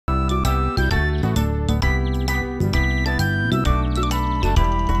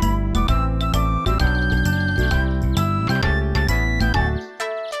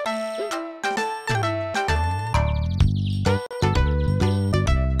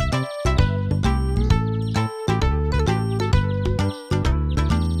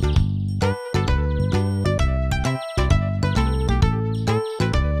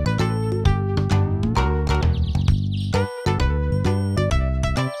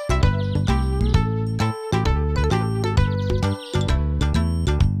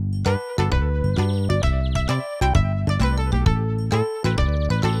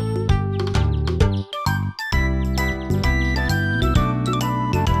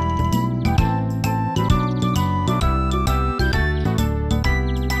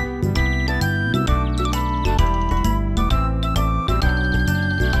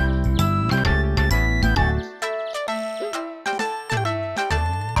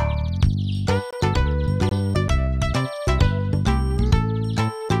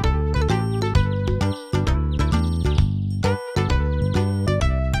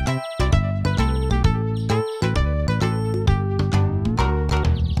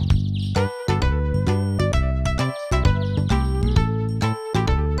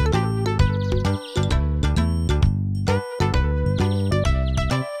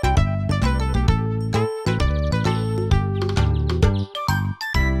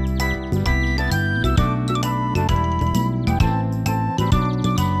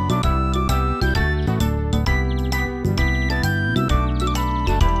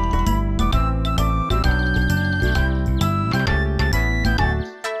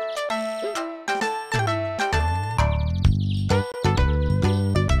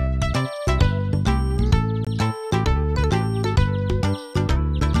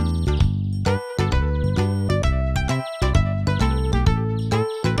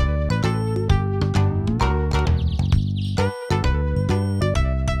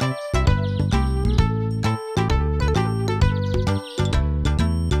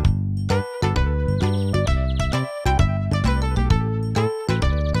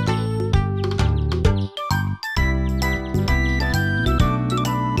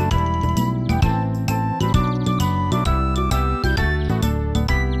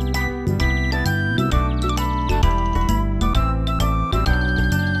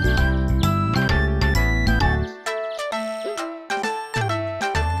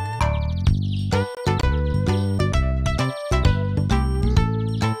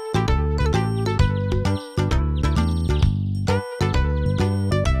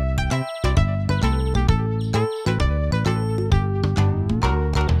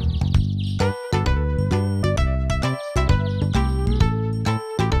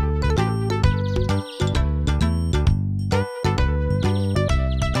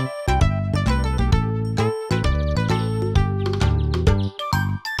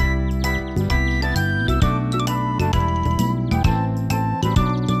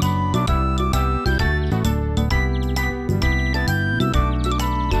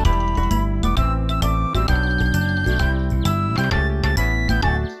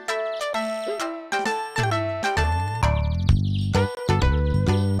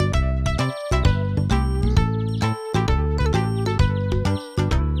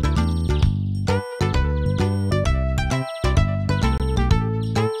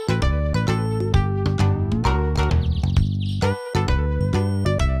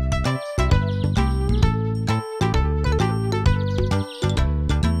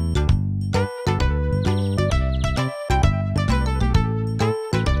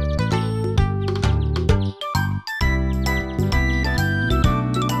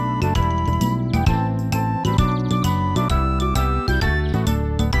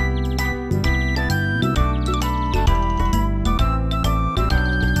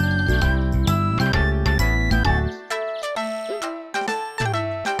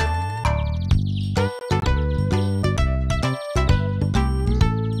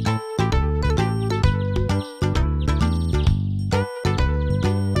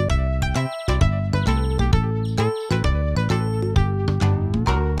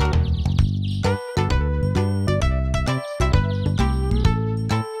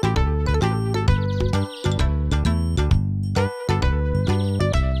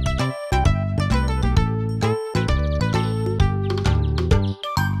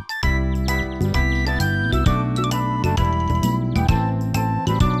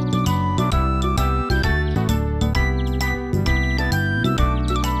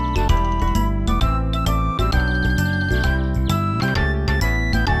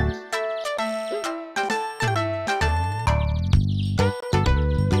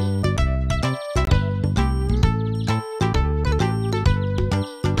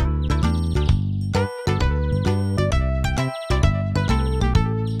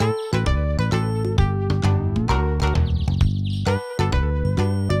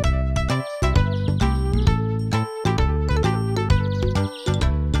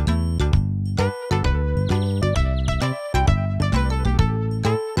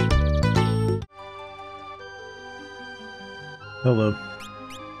Hello.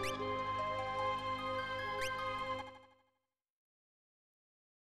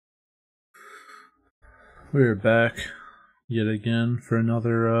 We're back yet again for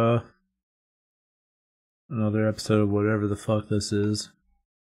another episode of whatever the fuck this is.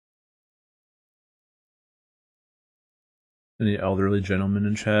 Any elderly gentlemen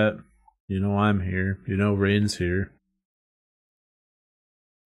in chat? You know I'm here. You know Rain's here.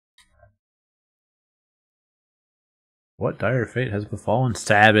 What dire fate has befallen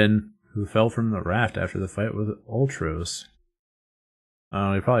Sabin, who fell from the raft after the fight with Ultros?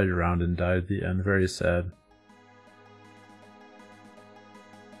 Oh, he probably drowned and died at the end. Very sad.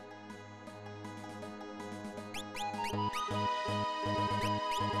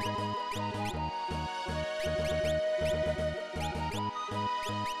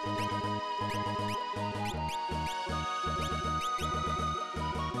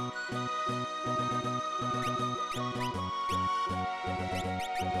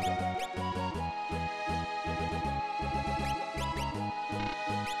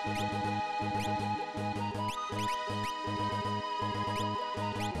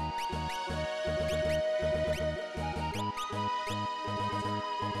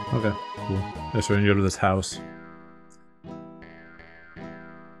 Okay, cool. Guess we're gonna go to this house.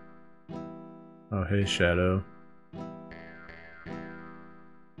 Oh, hey, Shadow.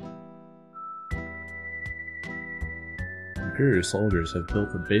 Imperial soldiers have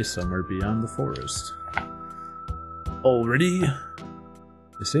built a base somewhere beyond the forest. Already?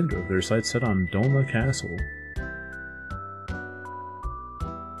 They seem to have their sights set on Doma Castle.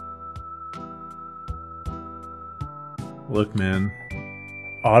 Look, man.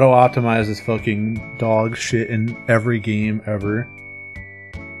 Auto-optimize this fucking dog shit in every game ever.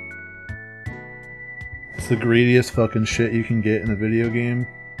 It's the greediest fucking shit you can get in a video game.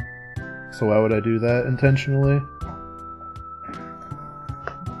 So why would I do that intentionally?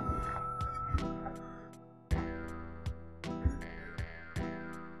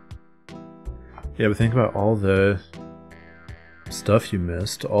 Yeah, but think about all the stuff you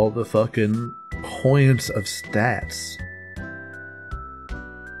missed. All the fucking points of stats.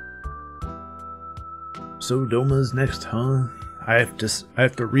 So Doma's next, huh? I have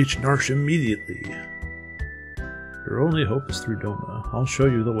to reach Narsh immediately. Your only hope is through Doma. I'll show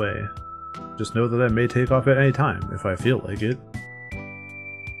you the way. Just know that I may take off at any time, if I feel like it.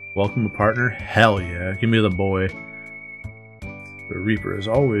 Welcome a partner? Hell yeah, give me the boy. The Reaper is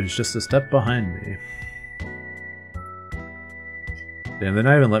always just a step behind me. Damn, they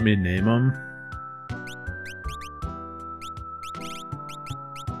not even let me name him.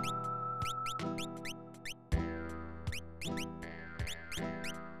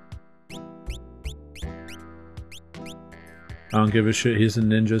 I don't give a shit, he's a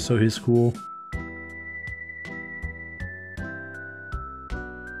ninja, so he's cool.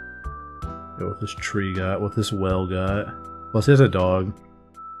 Yo, what this tree got, what this well got. Plus, he has a dog.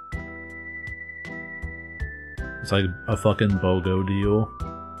 It's like a fucking BOGO deal.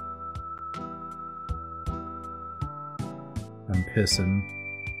 I'm pissing.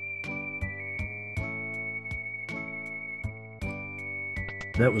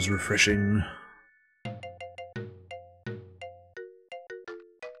 That was refreshing.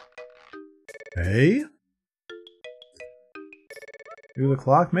 Hey? You're the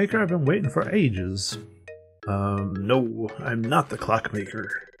clockmaker? I've been waiting for ages. No, I'm not the clockmaker.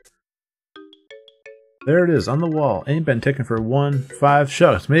 There it is, on the wall. Ain't been ticking for 1, 5,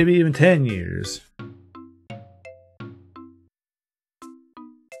 shucks, maybe even 10 years.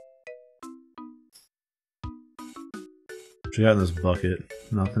 What you got in this bucket?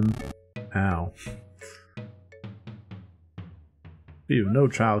 Nothing? Ow. Phew, no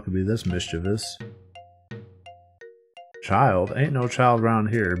child could be this mischievous. Child? Ain't no child around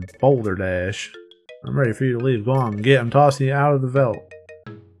here. Boulder Dash. I'm ready for you to leave. Go on, get. I'm tossing you out of the veld.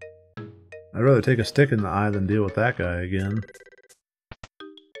 I'd rather take a stick in the eye than deal with that guy again.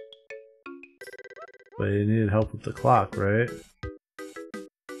 But you needed help with the clock, right?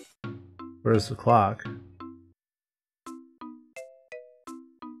 Where's the clock?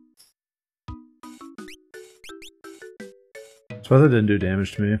 So that didn't do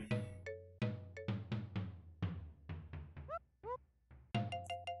damage to me.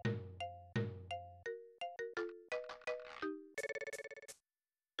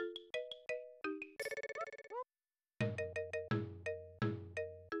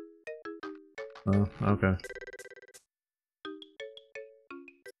 Oh, okay.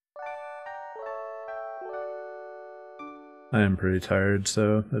 I am pretty tired,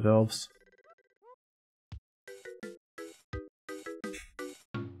 so it helps.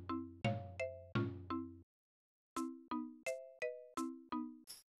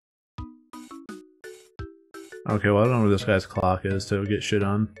 Okay, well I don't know where this guy's clock is to get shit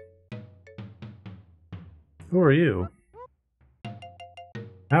on. Who are you?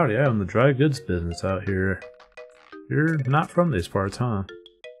 Howdy, I own the dry goods business out here. You're not from these parts, huh?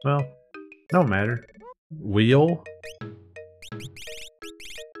 Well, no matter. Wheel?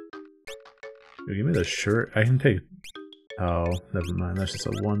 Yo, give me the shirt. I can take... Oh, never mind. That's just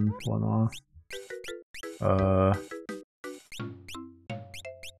a one off.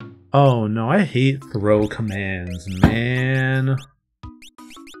 Oh no, I hate throw commands, man.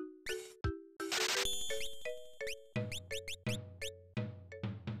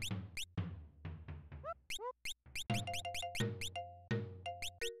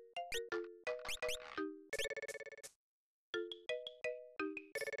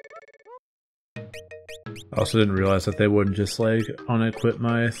 I also didn't realize that they wouldn't just like unequip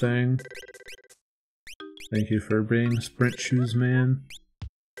my thing. Thank you for being sprint shoes, man.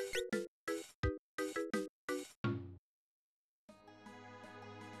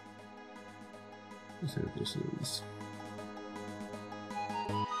 Let's see what this is.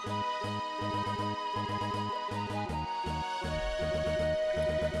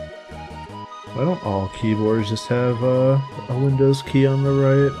 Why don't all keyboards just have a Windows key on the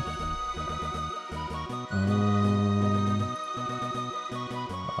right?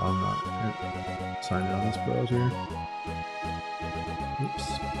 I'm not signed in on this browser. Oops.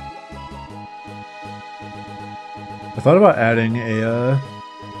 I thought about adding a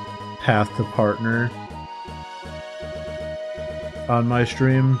path to partner on my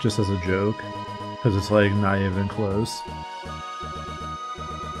stream just as a joke, because it's like not even close.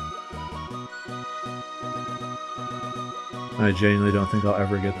 I genuinely don't think I'll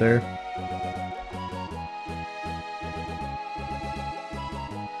ever get there.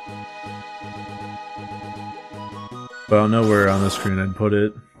 But I'll know where on the screen I'd put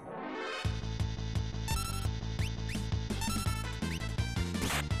it.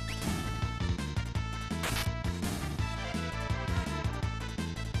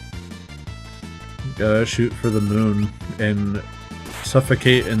 Gotta shoot for the moon and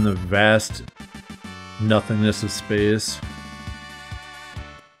suffocate in the vast nothingness of space.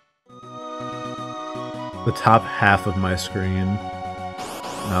 The top half of my screen.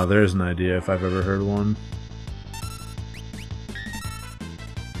 Now there's an idea if I've ever heard one.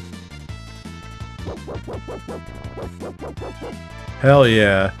 Hell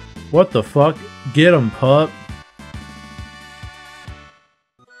yeah. What the fuck? Get him, pup.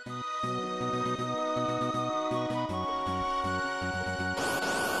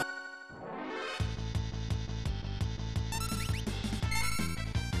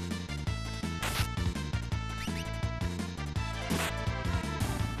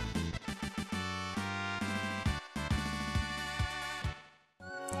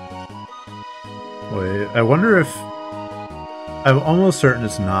 Wait, I wonder if... I'm almost certain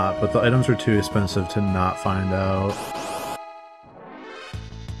it's not, but the items are too expensive to not find out.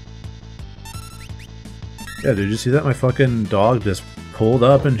 Yeah, did you see that? My fucking dog just pulled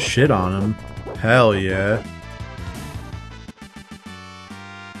up and shit on him. Hell yeah.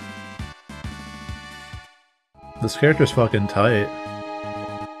 This character's fucking tight.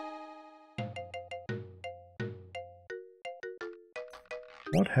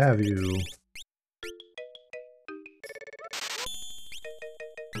 What have you?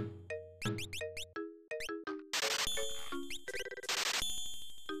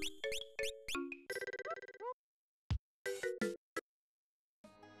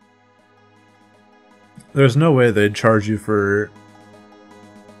 There's no way they'd charge you for,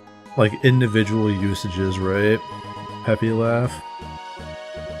 like, individual usages, right? Peppy laugh.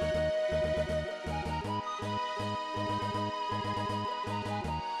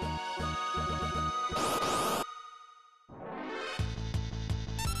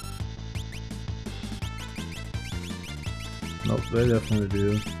 Nope, they definitely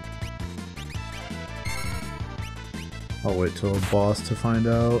do. I'll wait till a boss to find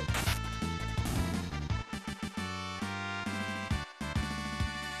out.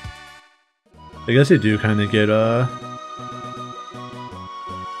 I guess you do kind of get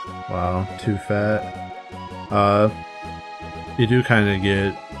wow, too fat. You do kind of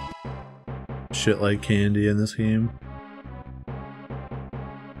get shit like candy in this game.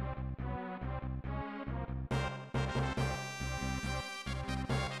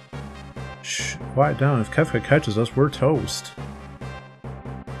 Shh, quiet down. If Kefka catches us, we're toast.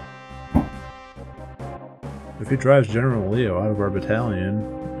 If he drives General Leo out of our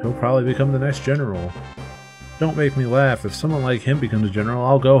battalion, he'll probably become the next general. Don't make me laugh. If someone like him becomes a general,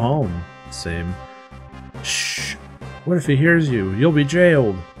 I'll go home. Same. Shh. What if he hears you? You'll be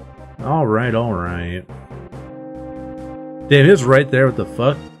jailed. Alright, alright. Damn, he was right there. What the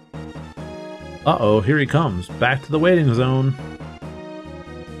fuck? Uh-oh, here he comes. Back to the waiting zone.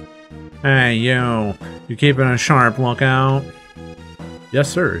 Hey, you keeping a sharp lookout? Yes,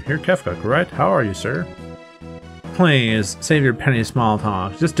 sir. You're Kefka, correct? How are you, sir? Please, save your penny small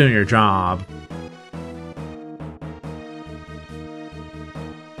talk. Just doing your job.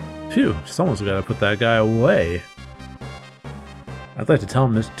 Phew, someone's gotta put that guy away. I'd like to tell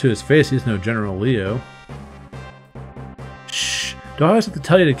him this to his face he's no General Leo. Shh, do I always have to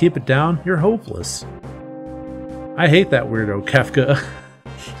tell you to keep it down? You're hopeless. I hate that weirdo, Kefka.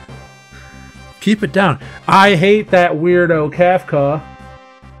 Keep it down. I hate that weirdo, Kefka.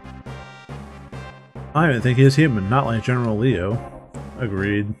 I even think he's human, not like General Leo.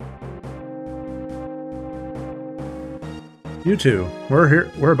 Agreed. You two, we're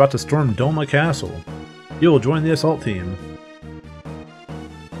here. We're about to storm Doma Castle. You will join the assault team.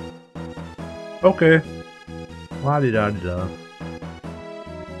 Okay. La-di-da-di-da.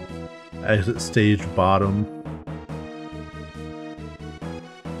 Exit stage bottom.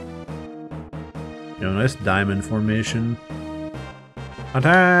 You know, nice diamond formation.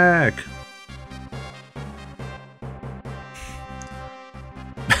 Attack!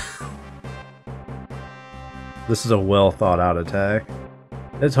 This is a well thought out attack.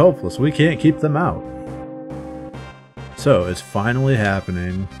 It's hopeless. We can't keep them out. So, it's finally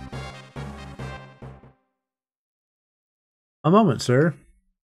happening. A moment, sir.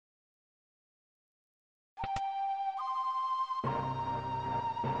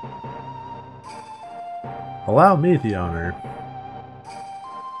 Allow me the honor.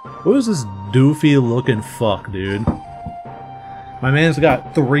 Who's this doofy looking fuck, dude? My man's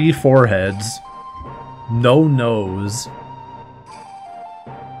got 3 foreheads. No nose.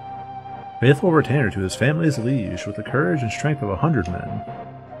 Faithful retainer to his family's liege with the courage and strength of 100 men.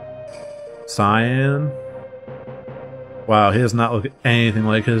 Cyan. Wow, he does not look anything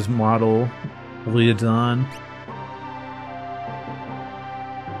like his model liaison.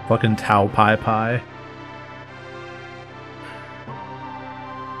 Fucking Tao Pai Pai.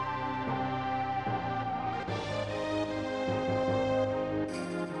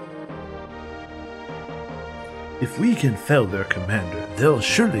 If we can fell their commander, they'll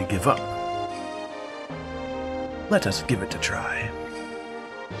surely give up. Let us give it a try.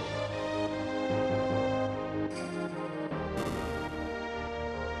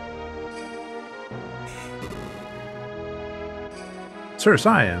 Sir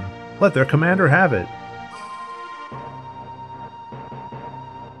Cyan, let their commander have it.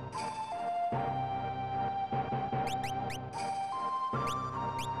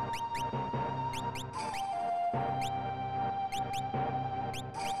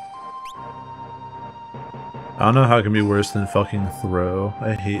 I don't know how it can be worse than fucking Throw.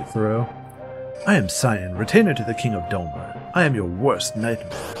 I hate Throw. I am Cyan, retainer to the King of Doma. I am your worst nightmare.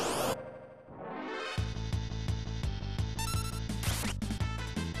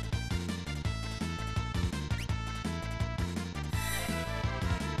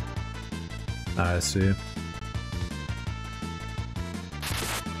 I see.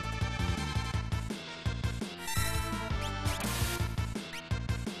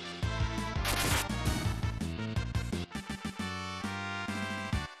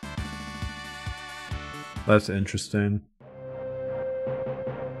 That's interesting.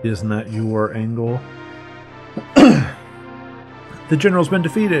 Isn't that your angle? The general's been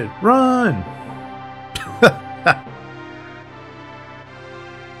defeated! Run!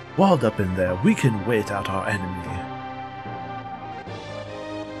 Walled up in there, we can wait out our enemy.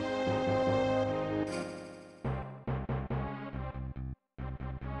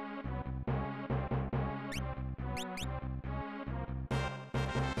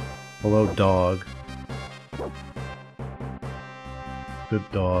 Hello, dog.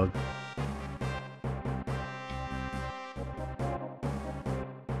 Good dog.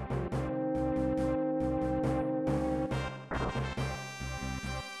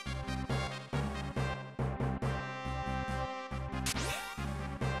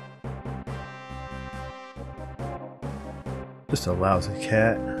 Just a lousy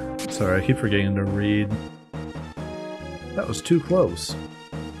cat. Sorry, I keep forgetting to read. That was too close.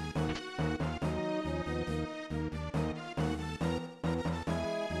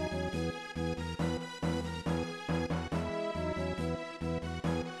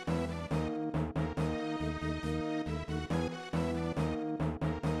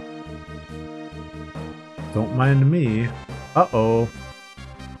 Don't mind me. Uh-oh.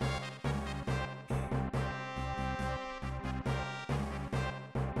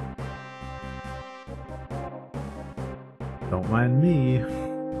 Don't mind me.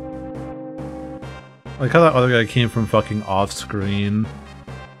 Like how that other guy came from fucking off screen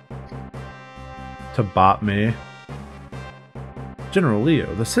to bot me. General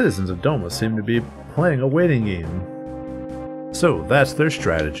Leo, the citizens of Doma seem to be playing a waiting game. So that's their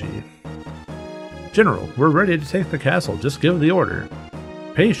strategy. General, we're ready to take the castle, just give the order.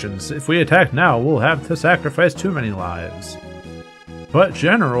 Patience, if we attack now, we'll have to sacrifice too many lives. But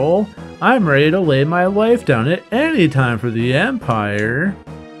General, I'm ready to lay my life down at any time for the Empire.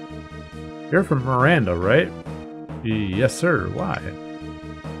 You're from Miranda, right? Yes, sir. Why?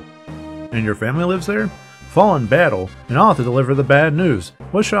 And your family lives there? Fall in battle, and I'll have to deliver the bad news.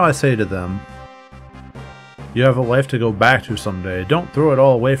 What shall I say to them? You have a life to go back to someday. Don't throw it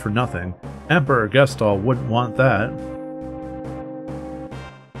all away for nothing. Emperor Gestal wouldn't want that.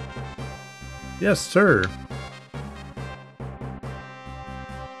 Yes, sir.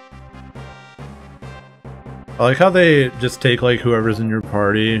 I like how they just take like whoever's in your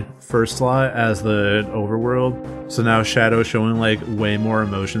party first slot as the overworld. So now Shadow's showing like way more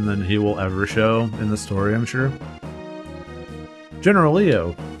emotion than he will ever show in the story, I'm sure. General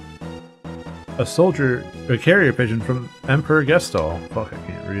Leo. A soldier, a carrier pigeon from Emperor Gestal. Fuck, I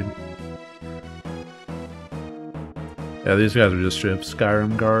can't read. Yeah, these guys are just straight up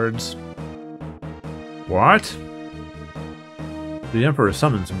Skyrim guards. What? The Emperor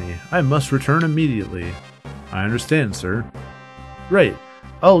summons me. I must return immediately. I understand, sir. Right.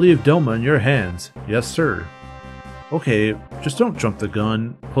 I'll leave Doma in your hands. Yes, sir. Okay, just don't jump the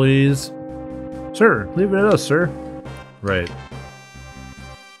gun, please. Sir, leave it at us, sir. Right.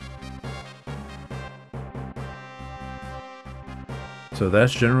 So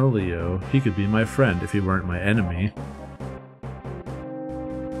that's General Leo. He could be my friend if he weren't my enemy.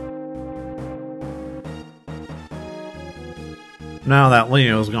 Now that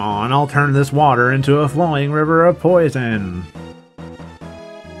Leo's gone, I'll turn this water into a flowing river of poison.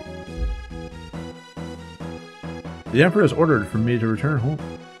 The Emperor has ordered me to return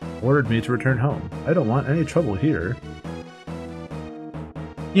home. I don't want any trouble here.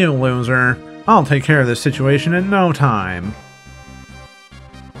 You loser. I'll take care of this situation in no time.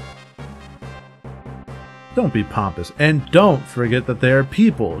 Don't be pompous, and don't forget that they are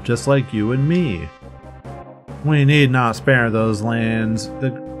people, just like you and me. We need not spare those lands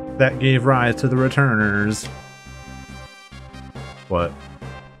that gave rise to the returners. What?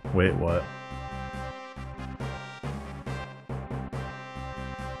 Wait, what?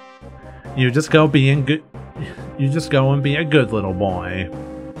 You just go and be a good little boy.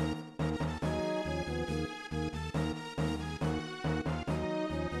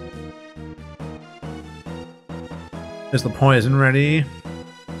 Is the poison ready?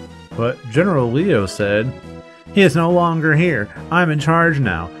 But General Leo said, he is no longer here. I'm in charge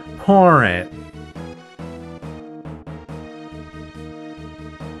now. Pour it.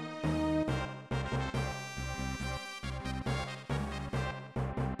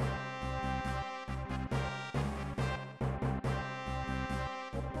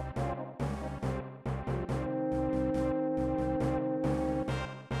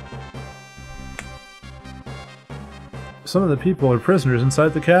 Some of the people are prisoners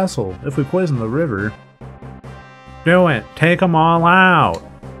inside the castle. If we poison the river... Do it! Take them all out!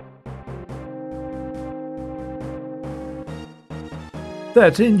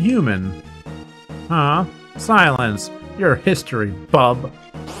 That's inhuman! Huh? Silence! Your history, bub!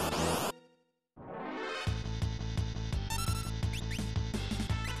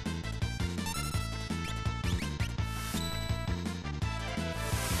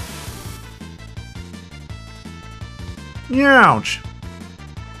 Ouch!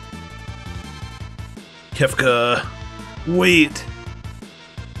 Kefka, wait!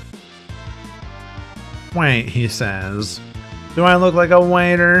 Wait, he says. Do I look like a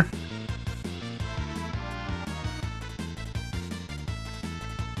waiter?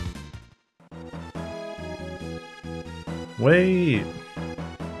 Wait!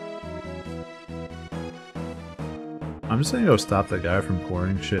 I'm just gonna go stop that guy from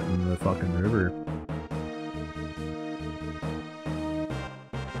pouring shit in the fucking river.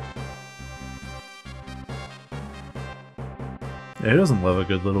 Yeah, who doesn't love a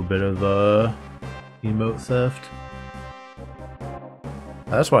good little bit of emote theft?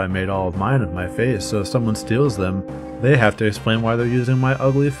 That's why I made all of mine of my face, so if someone steals them, they have to explain why they're using my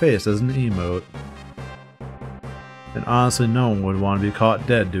ugly face as an emote. And honestly, no one would want to be caught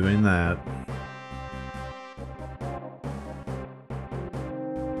dead doing that.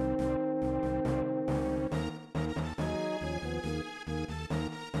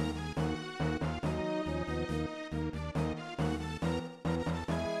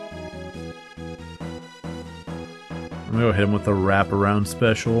 I'm gonna go hit him with the wraparound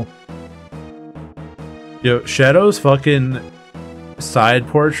special. Yo, Shadow's fucking side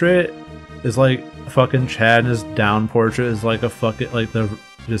portrait is like fucking Chad, and his down portrait is like a fucking, like, the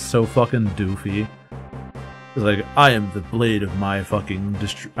just so fucking doofy. It's like, I am the blade of my fucking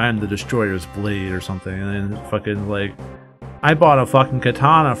I am the destroyer's blade or something, and then fucking like, I bought a fucking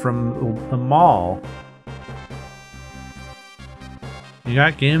katana from the mall. You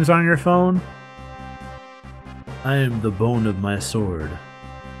got games on your phone? I am the bone of my sword.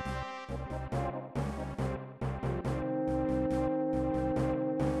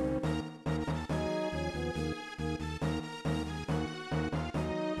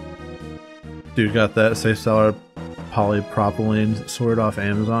 Dude got that $6 polypropylene sword off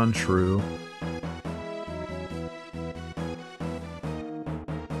Amazon? True.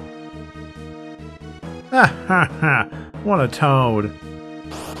 Ha ha ha! What a toad!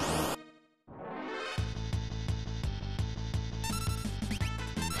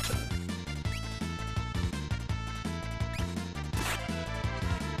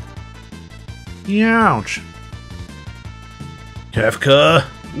 Ouch! Kefka,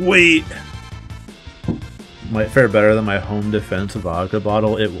 wait! Might fare better than my home defense vodka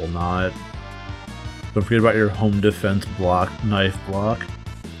bottle. It will not. Don't forget about your home defense knife block.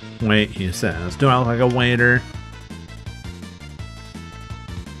 Wait, he says. Do I look like a waiter?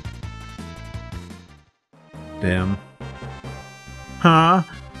 Damn. Huh?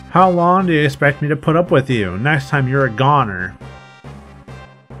 How long do you expect me to put up with you? Next time you're a goner.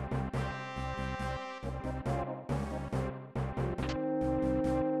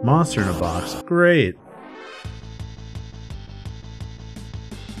 Monster in a box. Great.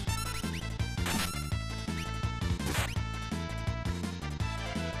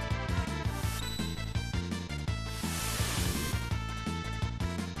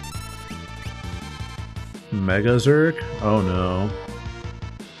 Mega Zerk? Oh no.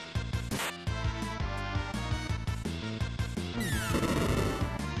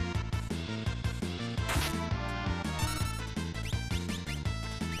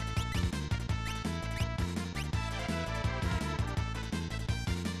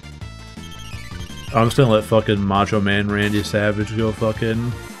 I'm just gonna let fucking Macho Man Randy Savage go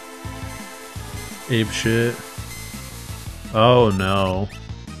fucking ape shit. Oh no.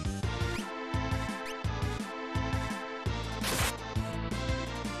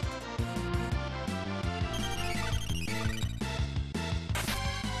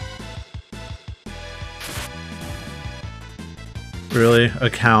 Really? A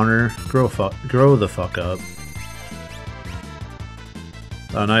counter? Grow the fuck up.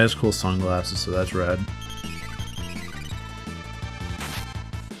 Oh, now he has cool sunglasses, so that's rad.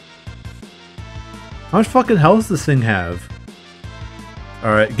 How much fucking health does this thing have?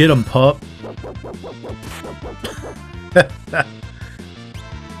 Alright, get him, pup.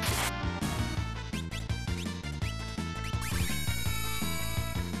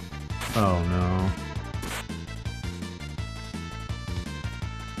 Oh no.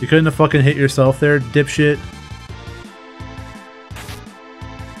 You couldn't have fucking hit yourself there, dipshit.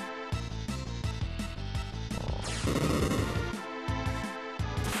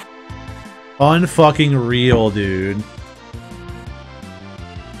 Unfucking real, dude.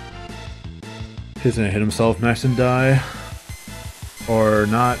 He's gonna hit himself next and die. Or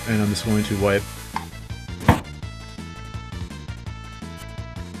not, and I'm just going to wipe.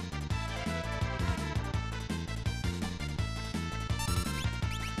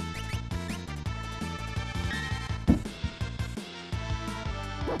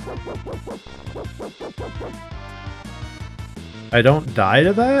 I don't die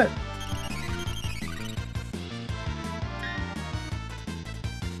to that?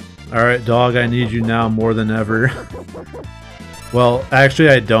 Alright, dog, I need you now more than ever. Well, actually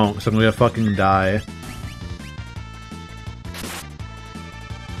I don't, so I'm gonna fucking die.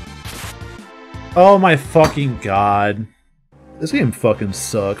 Oh my fucking god. This game fucking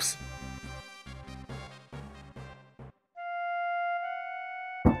sucks.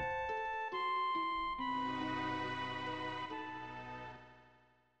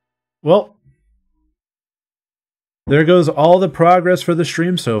 Well, there goes all the progress for the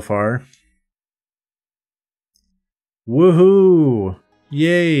stream so far. Woohoo!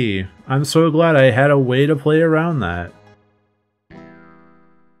 Yay! I'm so glad I had a way to play around that.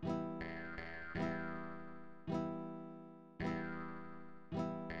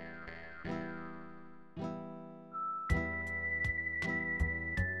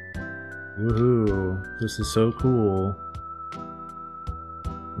 Woohoo! This is so cool.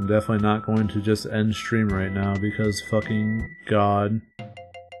 I'm definitely not going to just end stream right now because fucking god.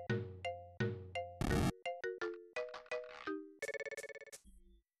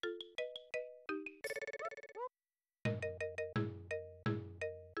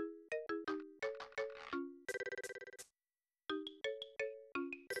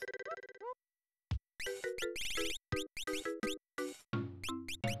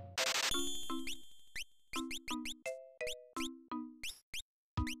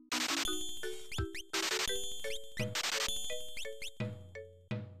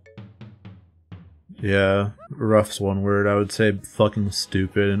 Yeah, rough's one word. I would say fucking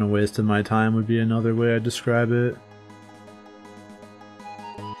stupid, and a waste of my time would be another way I'd describe it.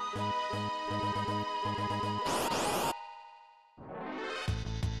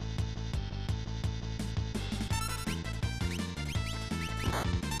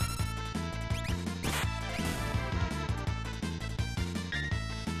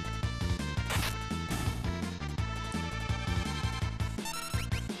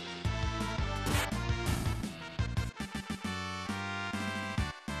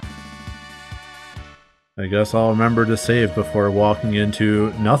 I guess I'll remember to save before walking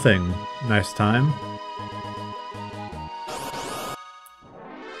into nothing next time.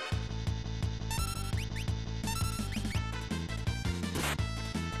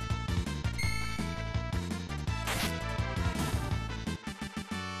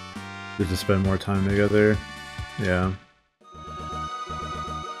 Just to spend more time together. Yeah.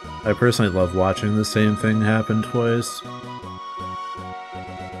 I personally love watching the same thing happen twice.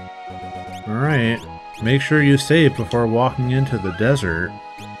 Alright. Make sure you save before walking into the desert.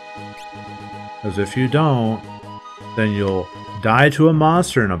 Because if you don't, then you'll die to a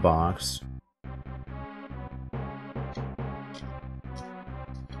monster in a box.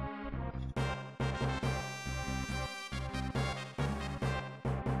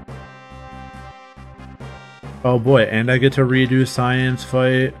 Oh boy, and I get to redo Science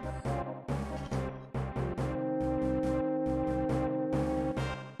Fight.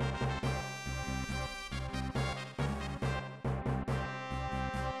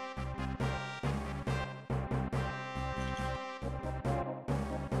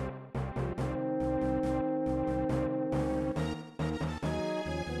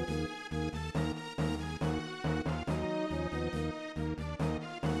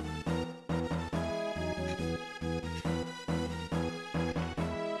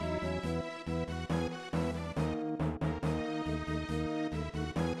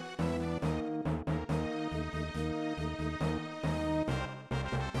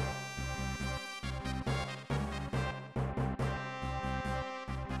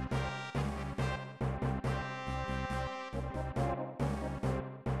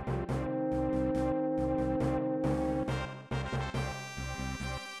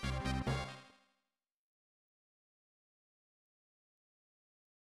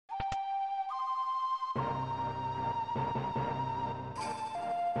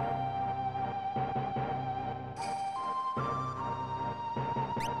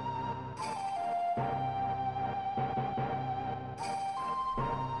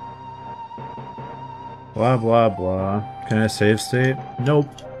 Blah blah blah. Can I save state? Nope.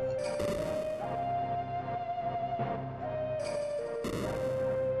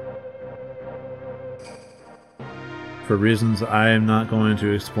 For reasons I am not going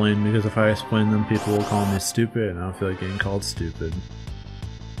to explain, because if I explain them, people will call me stupid, and I don't feel like getting called stupid.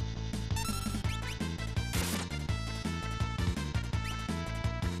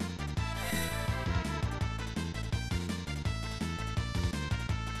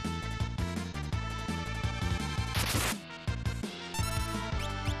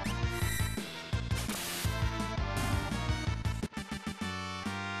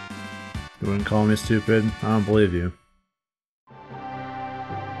 You wouldn't call me stupid? I don't believe you.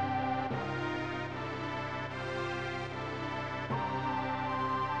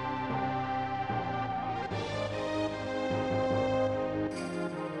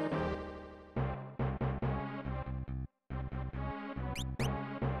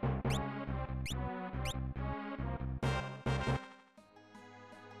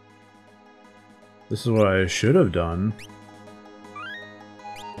 This is what I should have done.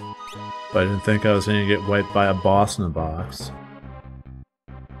 But I didn't think I was going to get wiped by a boss in a box.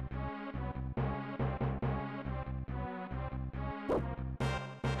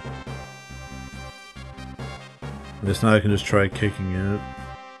 I guess now I can just try kicking it.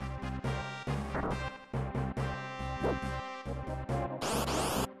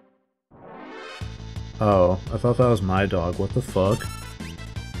 Oh, I thought that was my dog. What the fuck?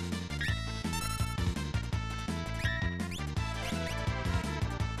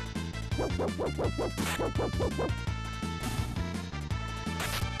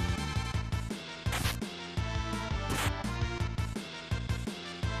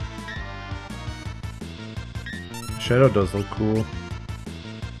 Shadow does look cool.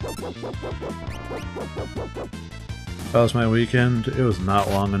 That was my weekend. It was not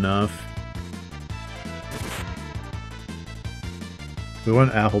long enough. We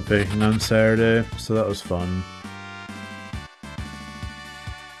went apple picking on Saturday, so that was fun.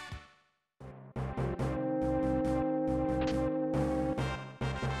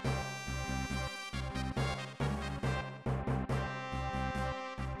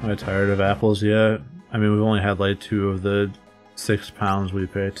 Am I tired of apples yet? I mean, we've only had like 2 of the 6 pounds we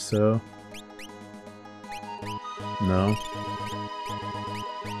picked, so... No.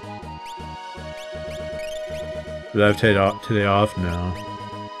 Did I have today off? No.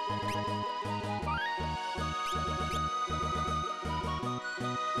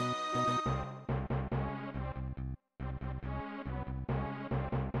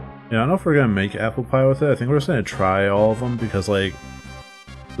 Yeah, I don't know if we're gonna make apple pie with it. I think we're just gonna try all of them because, like,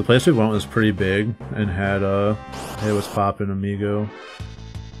 the place we went was pretty big and had Hey What's Poppin' Amigo.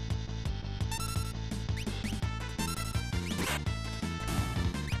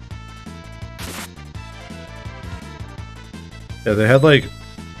 Yeah, they had like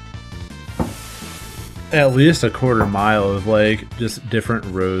at least a quarter mile of like just different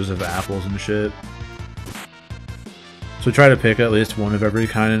rows of apples and shit. So try to pick at least one of every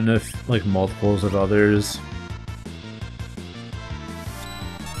kind and if like multiples of others.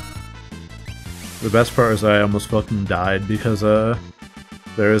 The best part is I almost fucking died because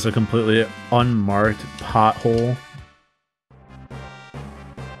there is a completely unmarked pothole.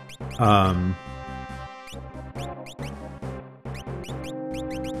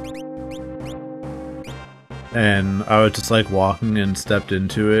 And I was just like walking and stepped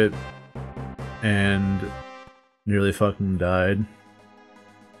into it and nearly fucking died.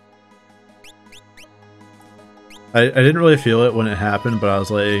 I didn't really feel it when it happened, but I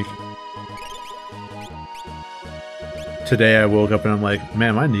was like... Today I woke up and I'm like,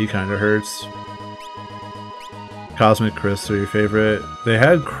 man, my knee kinda hurts. Cosmic Crisps are your favorite. They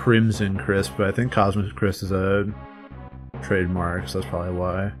had Crimson Crisp, but I think Cosmic Crisp is a trademark, so that's probably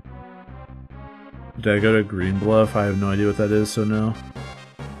why. Did I go to Green Bluff? I have no idea what that is, so no.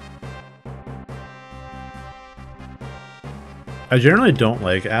 I generally don't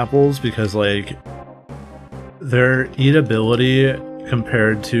like apples because, like, their eatability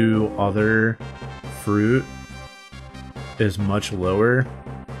compared to other fruit is much lower,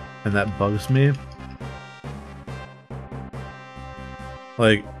 and that bugs me.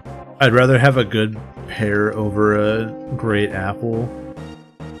 Like, I'd rather have a good pear over a great apple.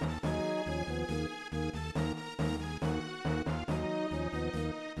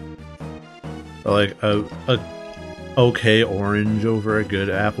 Or like a okay orange over a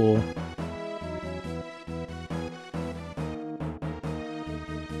good apple.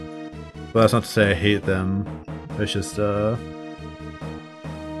 But that's not to say I hate them. It's just I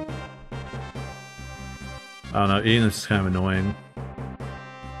don't know, eating this is kind of annoying.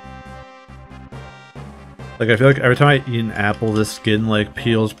 Like, I feel like every time I eat an apple, the skin like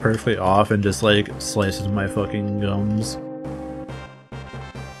peels perfectly off and just like slices my fucking gums.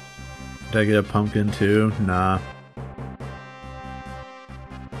 Did I get a pumpkin too? Nah.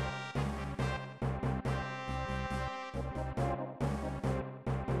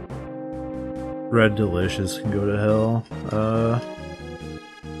 Red Delicious can go to hell.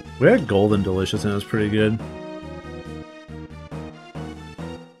 We had Golden Delicious and it was pretty good.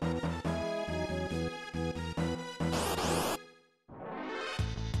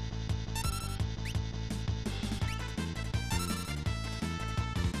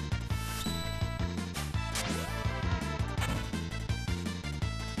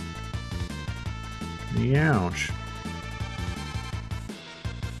 Ouch.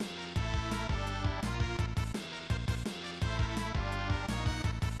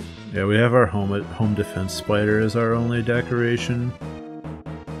 Yeah, we have our home defense spider as our only decoration.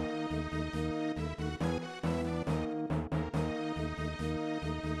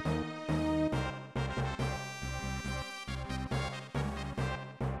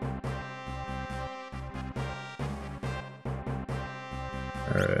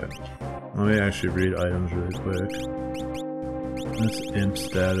 Alright. Let me actually read items really quick. That's imp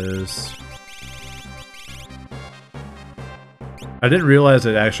status. I didn't realize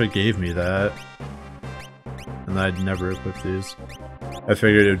it actually gave me that. And I'd never equip these. I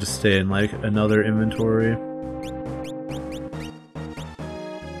figured it would just stay in like another inventory.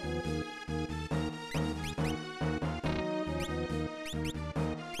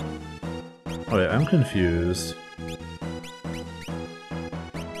 Oh yeah, I'm confused.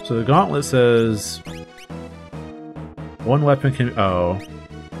 So the gauntlet says one weapon can... Oh.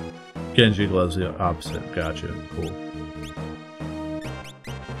 Genji gloves the opposite. Gotcha. Cool.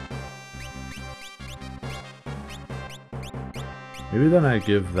 Maybe then I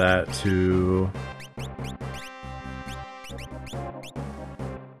give that to...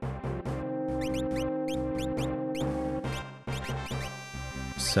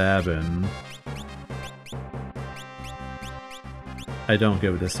 Sabin. I don't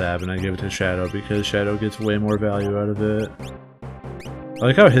give it to Sabin, I give it to Shadow because Shadow gets way more value out of it. I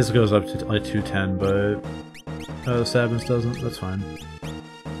like how his goes up to like 210, but Sabin's doesn't. That's fine.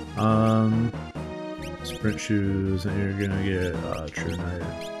 Sprint shoes, and you're gonna get True Knight.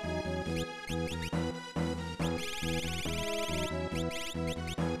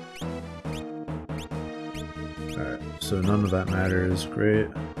 Alright, so none of that matters. Great.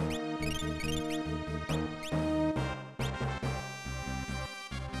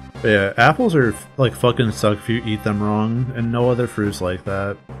 But yeah, apples are like fucking suck if you eat them wrong, and no other fruits like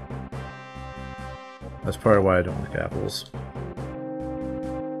that. That's part of why I don't like apples.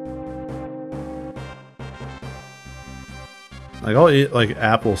 Like, I'll eat like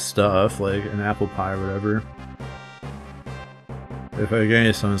apple stuff, like an apple pie or whatever. If I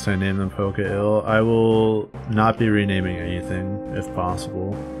get someone to name them Poke-ill, I will not be renaming anything, if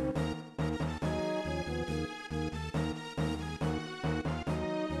possible.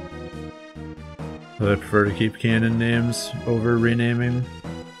 But I prefer to keep canon names over renaming.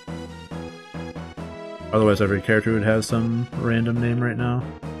 Otherwise every character would have some random name right now.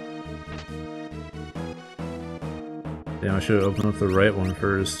 Damn, I should have opened up the right one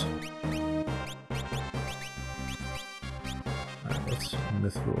first. Alright, let's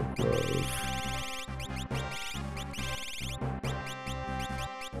Mithril Glove.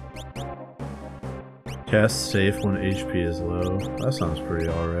 Cast safe when HP is low. That sounds pretty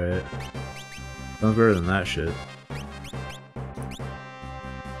alright. Sounds better than that shit.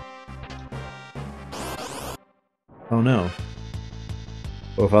 Oh no.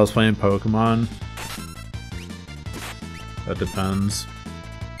 Well, if I was playing Pokemon, that depends.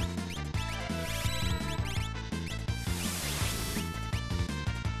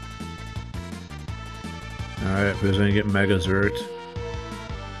 Alright, who's gonna get Mega Zerked?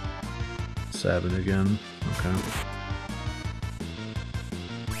 Sabin again. Okay.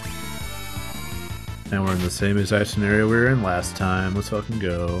 And we're in the same exact scenario we were in last time. Let's fucking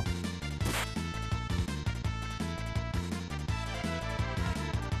go.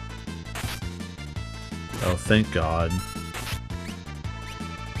 Oh, thank God.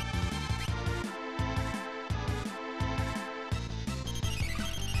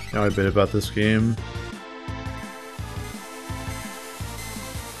 Now I bit about this game.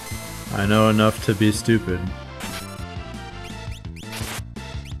 I know enough to be stupid.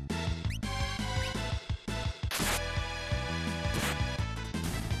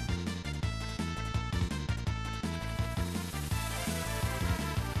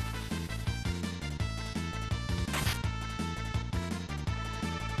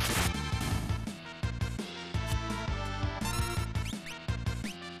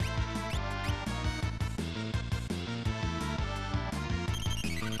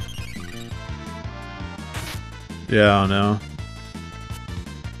 Yeah, I don't know.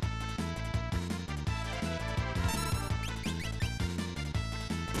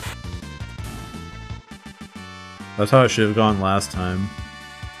 That's how it should have gone last time.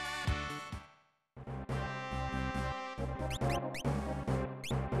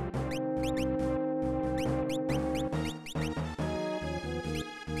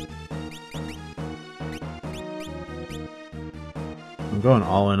 I'm going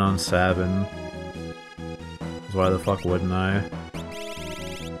all in on Sabin. Why the fuck wouldn't I?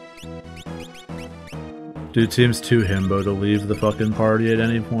 Dude seems too himbo to leave the fucking party at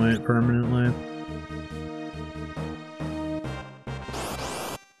any point permanently.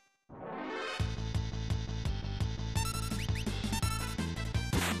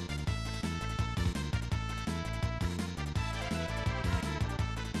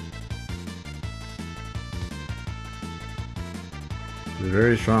 He's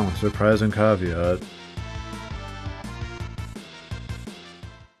very strong, surprising caveat.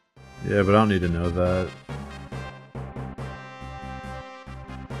 Yeah, but I don't need to know that.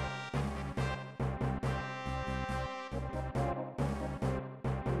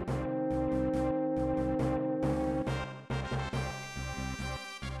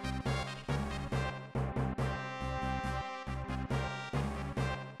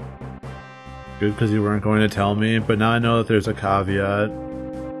 Good, because you weren't going to tell me, but now I know that there's a caveat.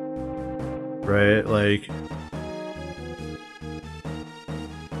 Right? Like...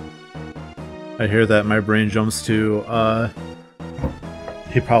 I hear that, my brain jumps to,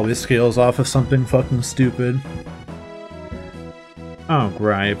 he probably scales off of something fucking stupid. Oh,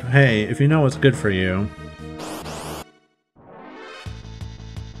 gripe. Hey, if you know what's good for you.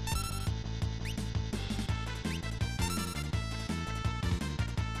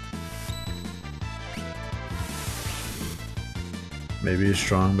 Maybe he's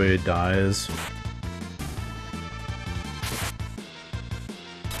strong, but he dies.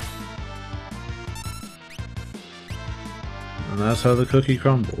 And that's how the cookie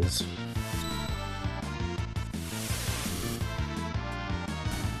crumbles.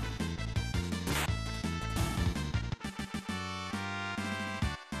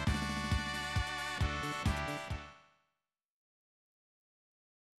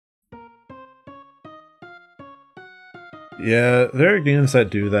 Yeah, there are games that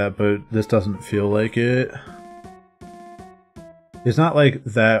do that, but this doesn't feel like it. It's not like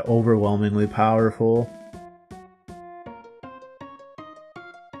that overwhelmingly powerful.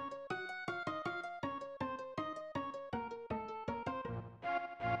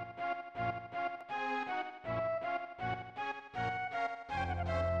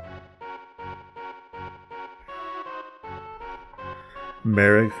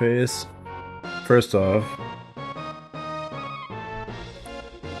 Merrick face. First off,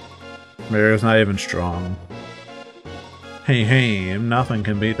 Merrick's not even strong. Hey, hey, nothing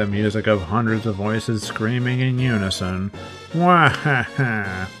can beat the music of hundreds of voices screaming in unison.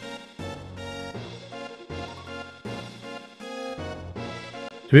 Wahaha.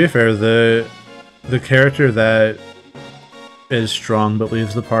 To be fair, the character that is strong but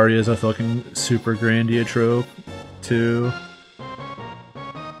leaves the party is a fucking super grandia trope, too.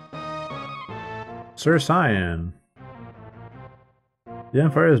 Sir Cyan. The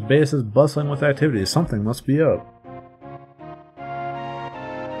Empire's base is bustling with activity. Something must be up.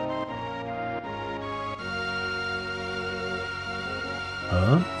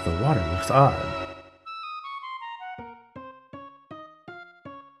 Huh? The water looks odd.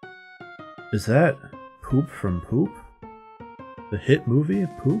 Is that Poop from Poop? The hit movie,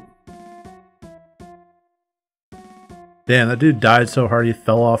 Poop? Damn, that dude died so hard he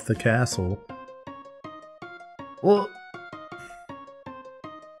fell off the castle.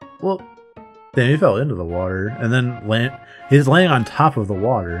 Well, damn, he fell into the water, and then he's laying on top of the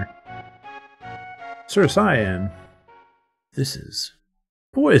water. Sir Cyan, this is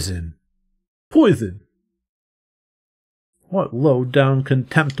poison. Poison. What low-down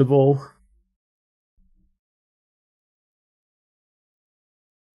contemptible.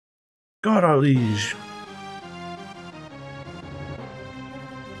 God, our liege.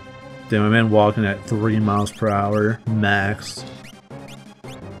 Damn, my man walking at 3 miles per hour, max.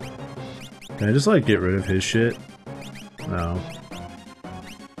 Can I just, like, get rid of his shit? No.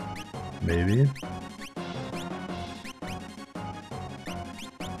 Maybe?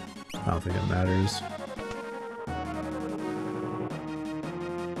 I don't think it matters.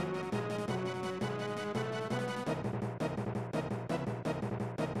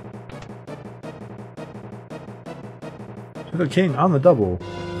 To the king on the double.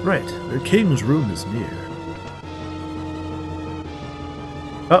 Right, their king's room is near.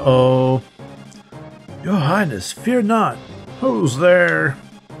 Uh-oh. Your Highness, fear not. Who's there?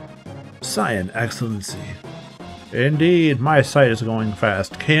 Cyan, Excellency. Indeed, my sight is going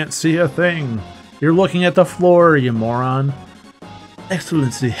fast. Can't see a thing. You're looking at the floor, you moron.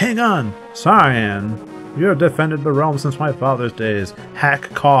 Excellency, hang on. Cyan, you have defended the realm since my father's days. Hack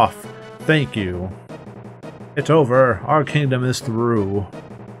cough. Thank you. It's over. Our kingdom is through.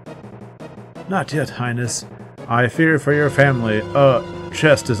 Not yet, Highness. I fear for your family.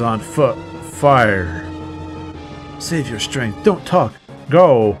 Chest is on fire. Save your strength. Don't talk.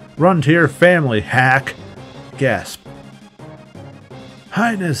 Go. Run to your family, hack. Gasp.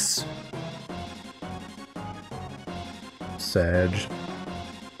 Highness. Sag.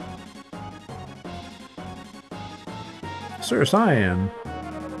 Sir Cyan.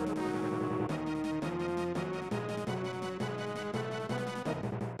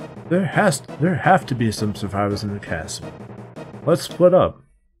 There have to be some survivors in the castle. Let's split up.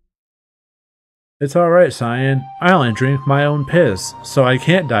 It's alright, Cyan. I only drink my own piss, so I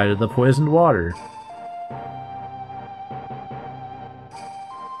can't die to the poisoned water.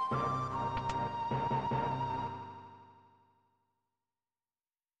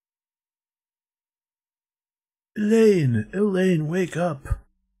 Elaine, wake up.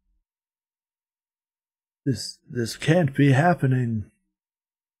 This can't be happening.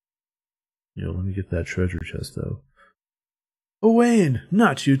 Yo, let me get that treasure chest, though. Owain,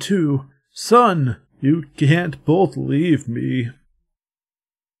 not you too. Son, you can't both leave me.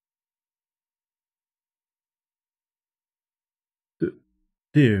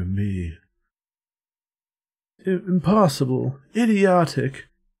 Dear me. Impossible. Idiotic.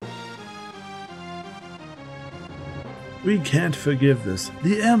 We can't forgive this.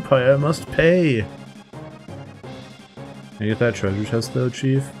 The Empire must pay. Can I get that treasure chest, though,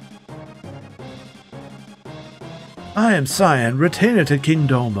 Chief? I am Cyan, retainer to King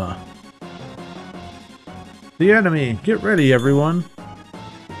Doma. The enemy! Get ready, everyone!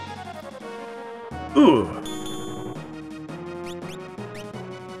 Ooh!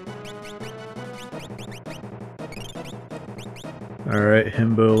 Alright,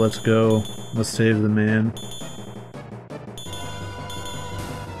 Himbo, let's go. Let's save the man.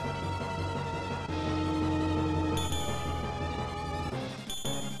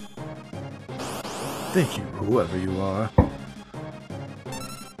 Thank you, whoever you are.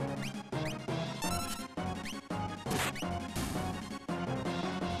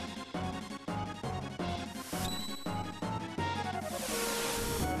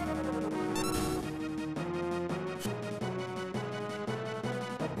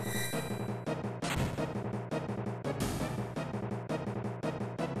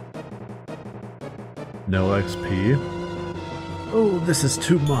 No XP. Oh, this is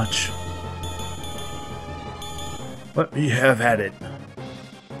too much. Let me have at it.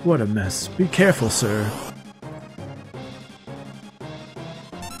 What a mess. Be careful, sir.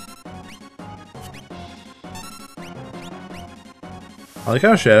 I like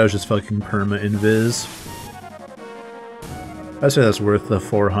how Shadow's just fucking perma-invis. I'd say that's worth the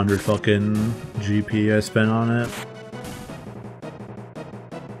 400 fucking GP I spent on it.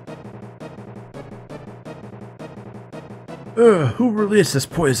 Who released this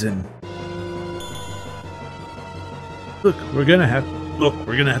poison? Look, we're gonna have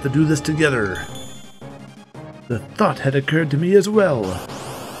to do this together. The thought had occurred to me as well.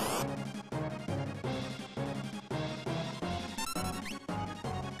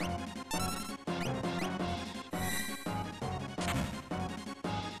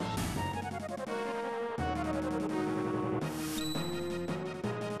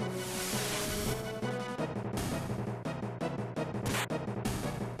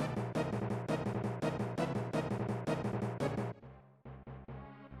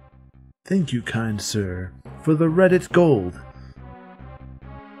 Thank you, kind sir, for the Reddit gold.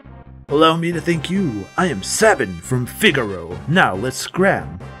 Allow me to thank you. I am Sabin from Figaro. Now let's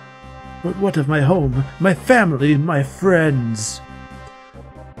scram. But what of my home, my family, my friends?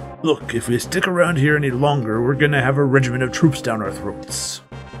 Look, if we stick around here any longer, we're gonna have a regiment of troops down our throats.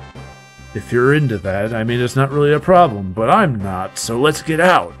 If you're into that, I mean, it's not really a problem, but I'm not, so let's get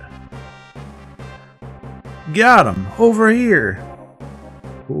out. Got him! Over here!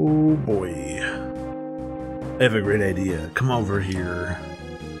 Oh boy. I have a great idea. Come over here.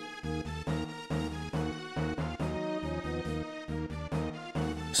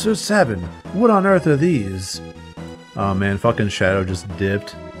 Sir Sabin, what on earth are these? Oh man, fucking Shadow just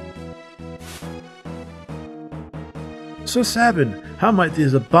dipped. Sir Sabin, how might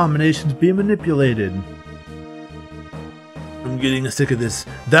these abominations be manipulated? I'm getting sick of this.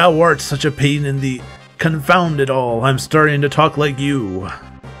 Thou art such a pain in the... Confound it all, I'm starting to talk like you.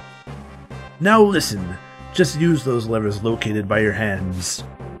 Now listen, just use those levers located by your hands.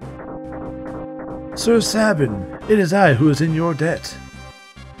 Sir Sabin, it is I who is in your debt.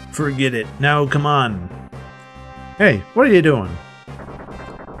 Forget it, now come on. Hey, what are you doing?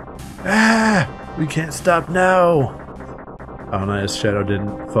 Ah, we can't stop now. Oh nice, Shadow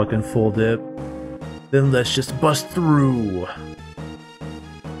didn't fucking full dip. Then let's just bust through.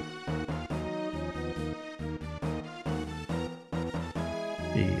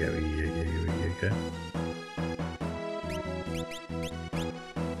 Okay.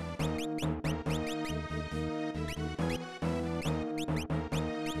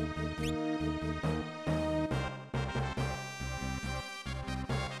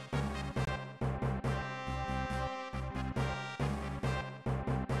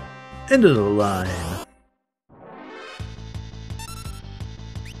 End of the line.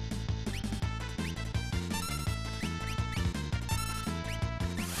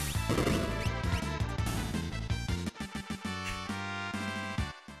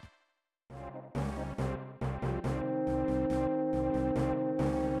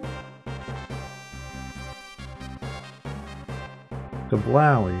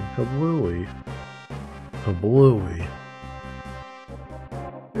 Kablowy, kablooey, kablooey.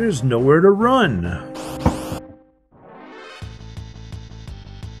 There's nowhere to run.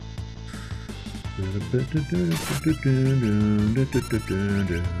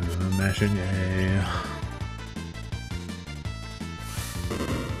 Mashing A.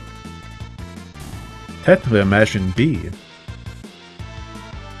 Technically, I'm mashing B.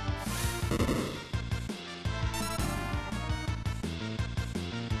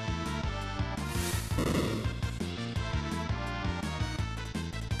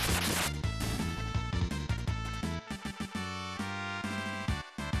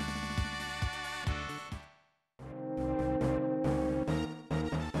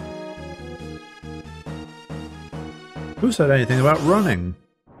 Who said anything about running?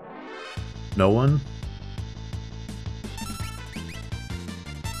 No one?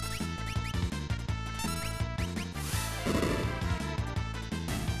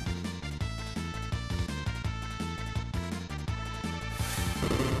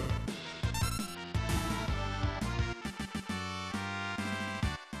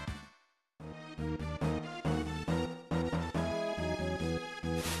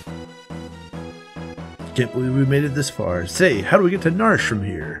 Can't believe we made it this far. Say, how do we get to Narsh from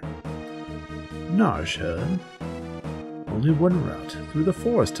here? Narsh, huh? Only one route, through the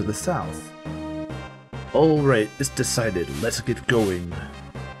forest to the south. Alright, it's decided. Let's get going.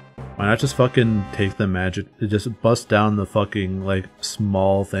 Why not just fucking take the magic, just bust down the fucking, like,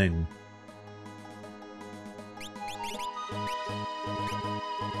 small thing.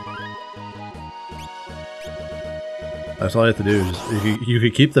 That's all you have to do. Is you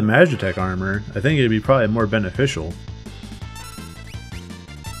could keep the Magitech armor. I think it'd be probably more beneficial.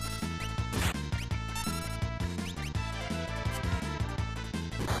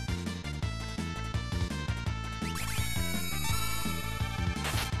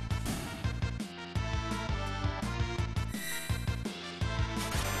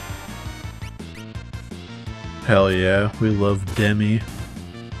 Hell yeah, we love Demi.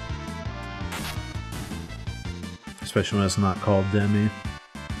 Especially when it's not called Demi.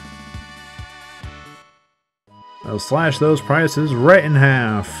 I'll slash those prices right in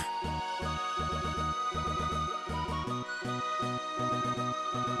half.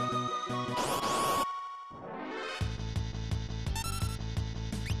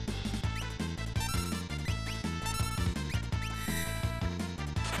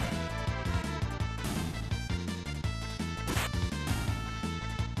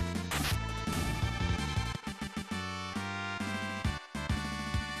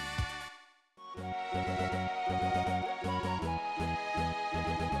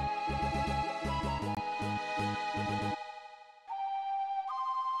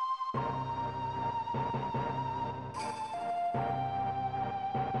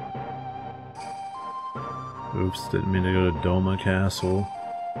 Oops, didn't mean to go to Doma Castle.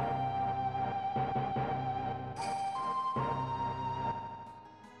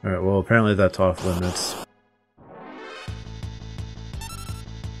 Alright, well apparently that's off limits.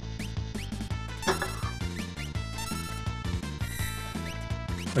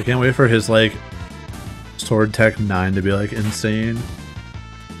 I can't wait for his, like, Sword Tech 9 to be, like, insane.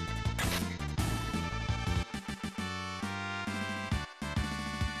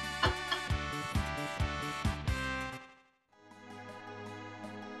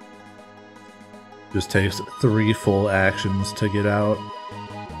 Just takes 3 full actions to get out.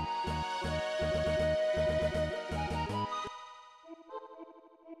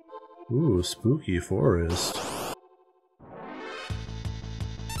 Ooh, spooky forest.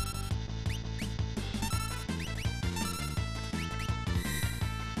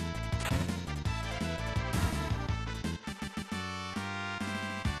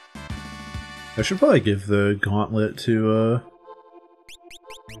 I should probably give the gauntlet to,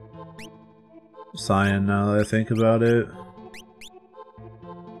 Cyan now that I think about it.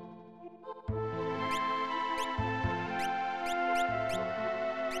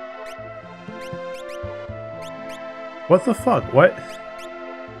 What the fuck? What?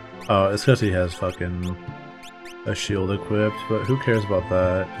 Oh, it's because he has fucking a shield equipped, but who cares about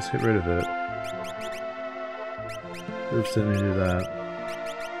that? Just get rid of it. Oops, didn't mean to do that.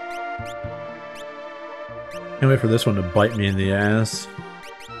 Can't wait for this one to bite me in the ass.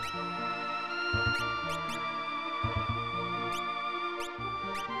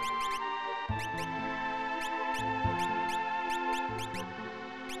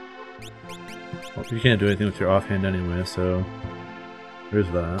 Well, you can't do anything with your offhand anyway, so there's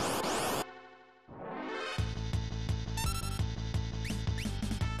that.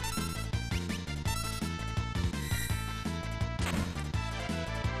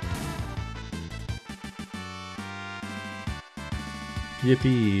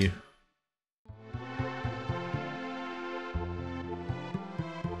 Yippee!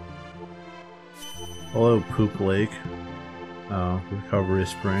 Hello, Poop Lake. Oh, Recovery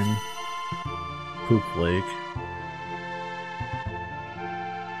Spring. Poop Lake.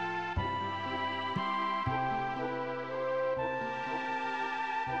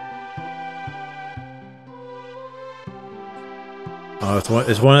 Oh,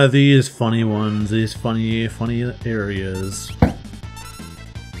 it's one of these funny ones, these funny areas.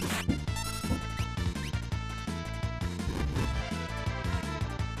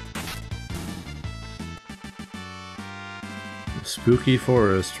 Spooky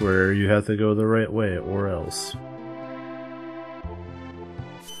forest where you have to go the right way or else.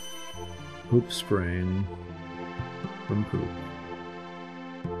 Poop spraying from poop.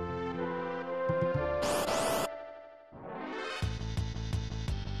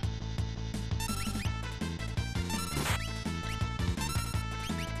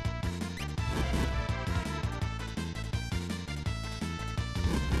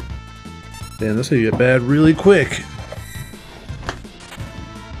 Damn, this will get bad really quick.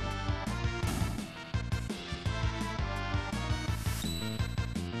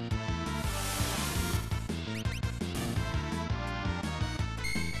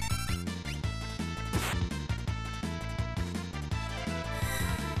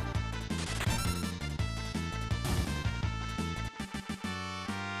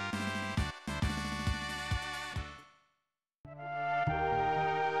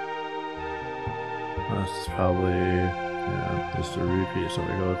 This is probably, yeah, just a repeat. So we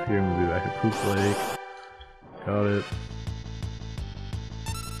go up here and we'll be back at Poop Lake. Got it.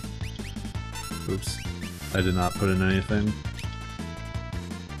 Oops. I did not put in anything.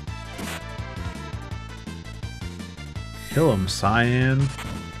 Kill him, Cyan.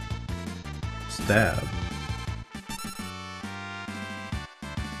 Stab.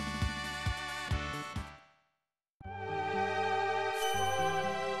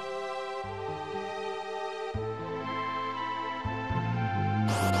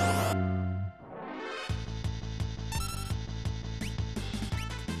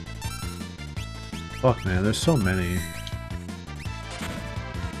 Fuck, man, there's so many.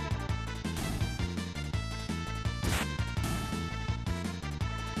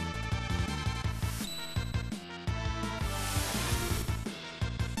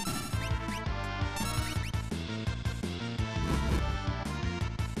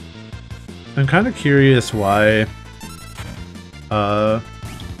 I'm kind of curious why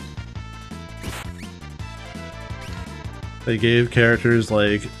they gave characters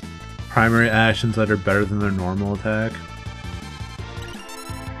like primary actions that are better than their normal attack.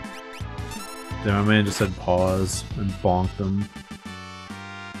 Damn, my man just said pause and bonked them.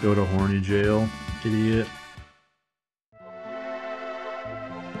 Go to horny jail, idiot.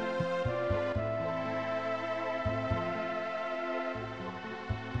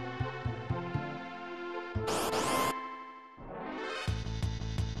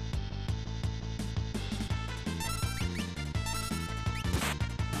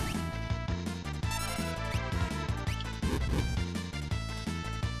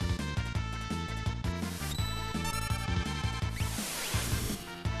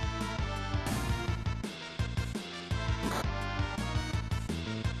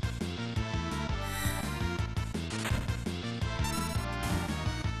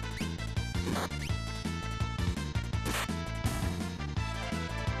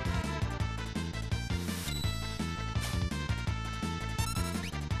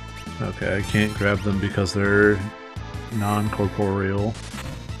 Okay, I can't grab them because they're non-corporeal.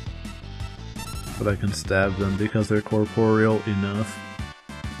 But I can stab them because they're corporeal enough.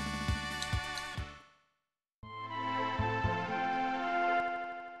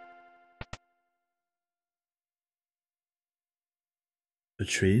 The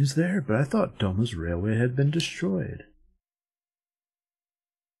train's there, but I thought Doma's railway had been destroyed.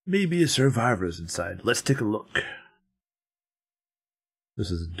 Maybe a survivor's inside. Let's take a look. This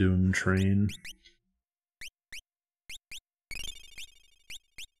is a Doom train.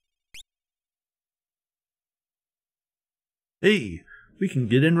 Hey, we can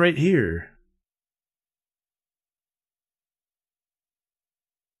get in right here.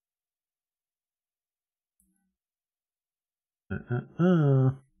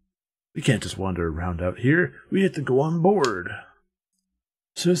 We can't just wander around out here. We have to go on board.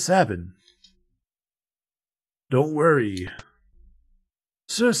 Sir Sabin. Don't worry.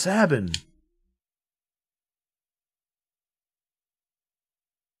 Sir Sabin.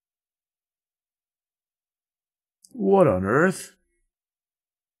 What on earth?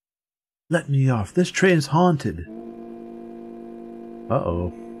 Let me off. This train's haunted.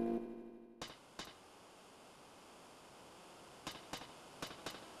 Uh-oh.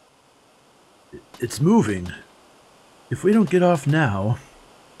 It's moving. If we don't get off now...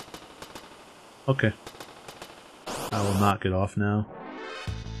 Okay. I will not get off now.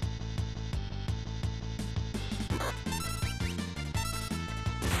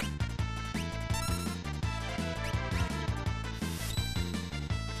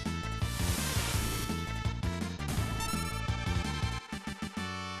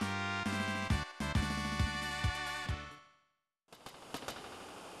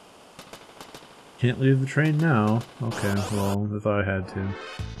 Can't leave the train now. Okay, well, I thought I had to.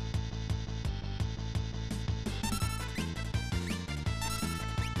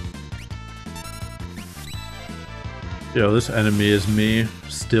 Yo, this enemy is me,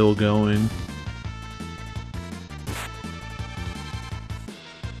 still going.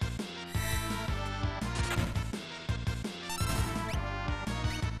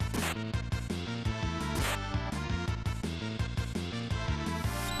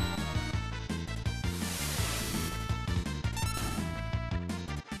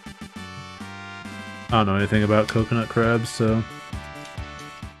 I don't know anything about coconut crabs, so...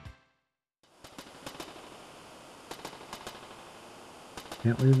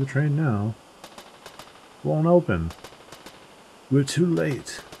 Can't leave the train now. Won't open. We're too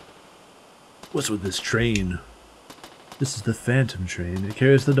late. What's with this train? This is the Phantom train. It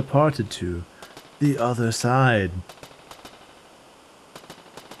carries the departed to the other side.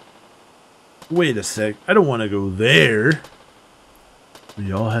 Wait a sec. I don't want to go there.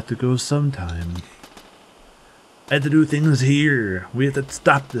 We all have to go sometime. I have to do things here. We have to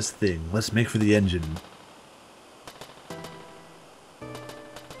stop this thing. Let's make for the engine.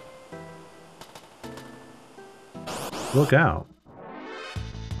 Look out.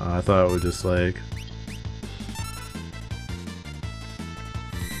 I thought it would just like...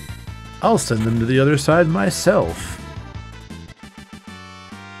 I'll send them to the other side myself.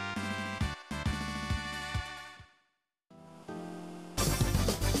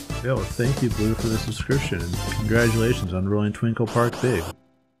 Yo, thank you, Blue, for the subscription, and congratulations on rolling Twinkle Park big.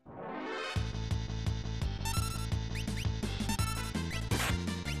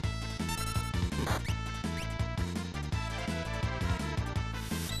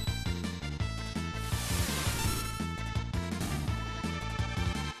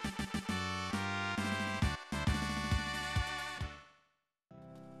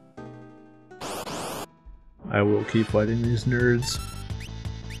 I will keep fighting these nerds.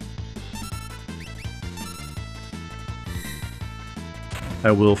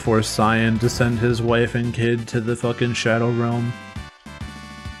 I will force Cyan to send his wife and kid to the fucking Shadow Realm.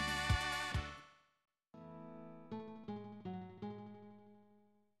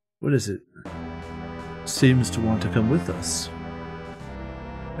 What is it? Seems to want to come with us.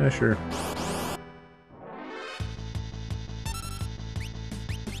 Yeah, sure.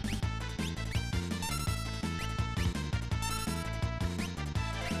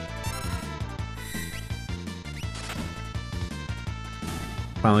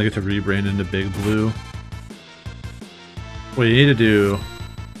 Finally get to rebrand into Big Blue. What you need to do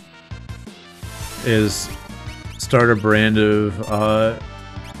is start a brand of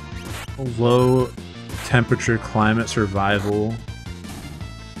low temperature climate survival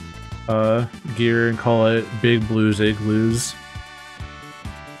gear and call it Big Blue's Igloos.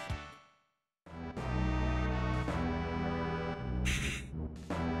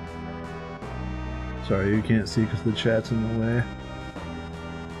 Sorry, you can't see because the chat's in the way.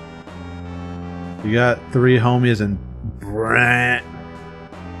 You got 3 homies and brat.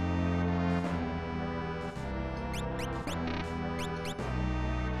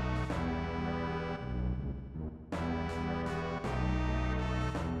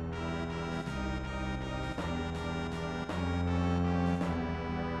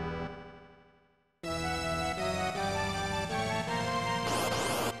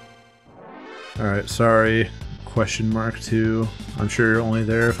 Alright, sorry. Question mark 2. I'm sure you're only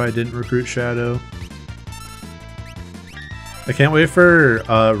there if I didn't recruit Shadow. I can't wait for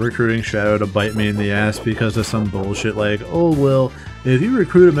recruiting Shadow to bite me in the ass because of some bullshit like, oh well, if you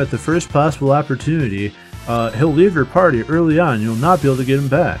recruit him at the first possible opportunity, he'll leave your party early on and you'll not be able to get him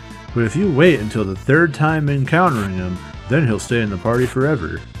back. But if you wait until the 3rd time encountering him, then he'll stay in the party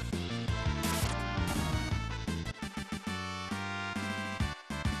forever.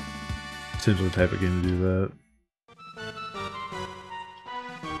 Seems like the type of game to do that.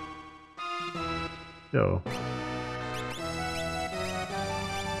 Yo.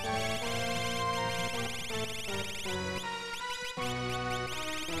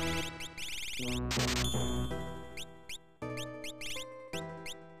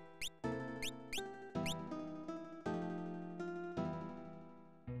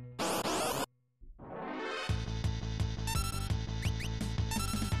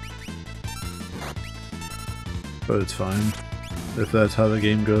 But it's fine. If that's how the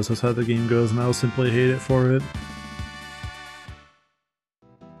game goes, that's how the game goes, and I'll simply hate it for it.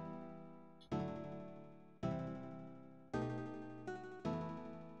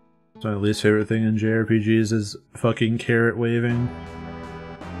 So my least favorite thing in JRPGs is fucking carrot waving.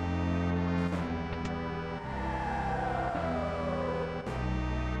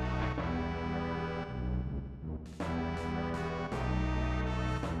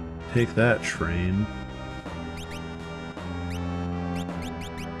 Take that, train.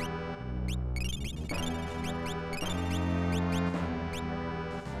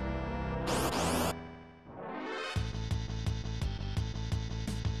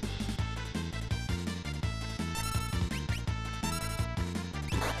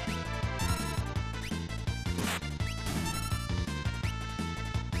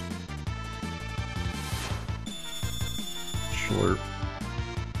 short.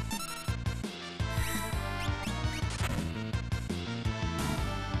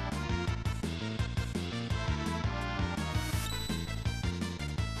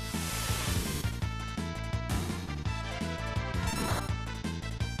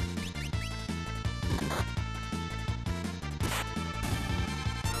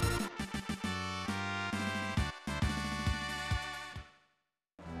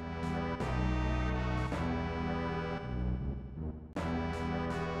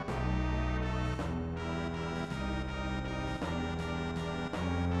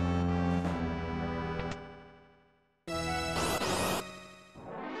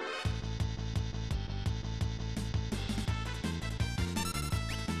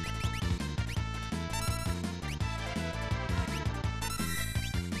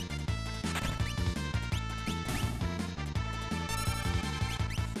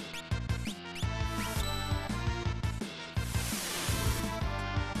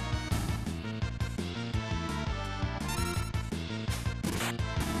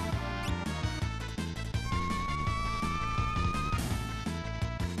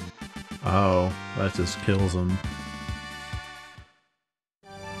 Oh, that just kills him.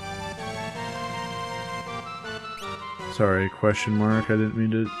 Sorry, question mark. I didn't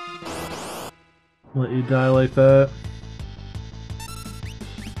mean to let you die like that.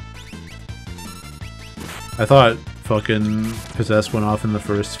 I thought fucking Possessed went off in the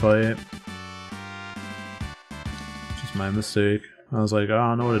first fight. Just my mistake. I was like, oh, I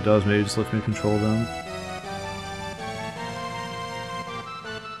don't know what it does. Maybe just let me control them.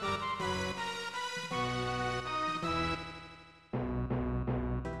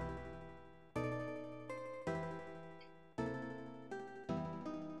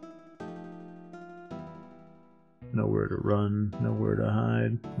 Nowhere to run, nowhere to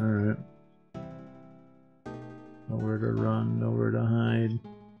hide. Alright. Nowhere to run, nowhere to hide.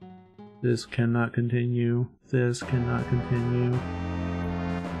 This cannot continue. This cannot continue.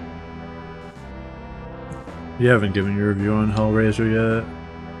 You haven't given your review on Hellraiser yet.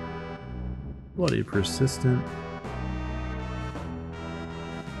 Bloody persistent.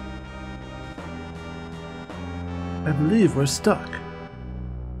 I believe we're stuck.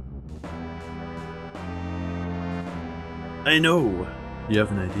 I know! You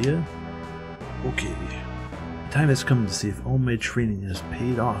have an idea? Okay. The time has come to see if all my training has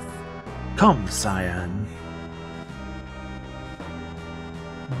paid off. Come, Cyan!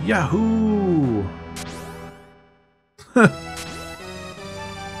 Yahoo!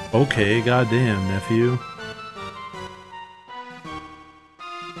 Okay, goddamn, nephew.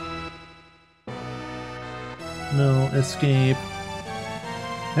 No, escape.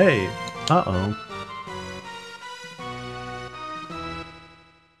 Hey! Uh-oh.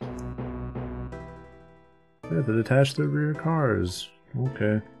 They have to detach the rear cars.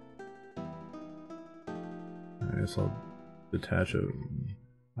 Okay. I guess I'll detach a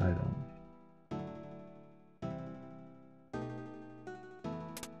item.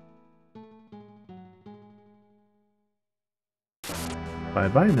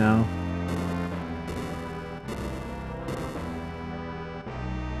 Bye-bye now.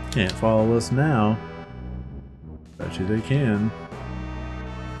 Can't follow us now. Bet you they can.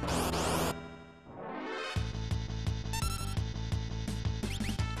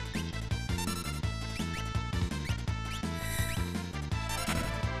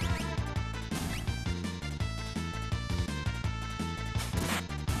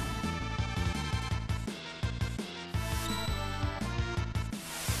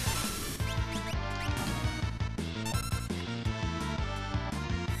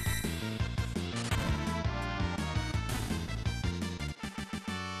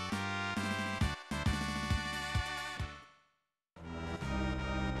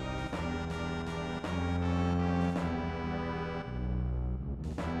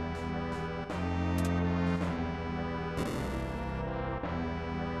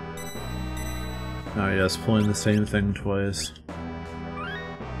 Oh yes, pulling the same thing twice.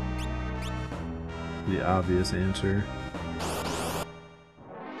 The obvious answer.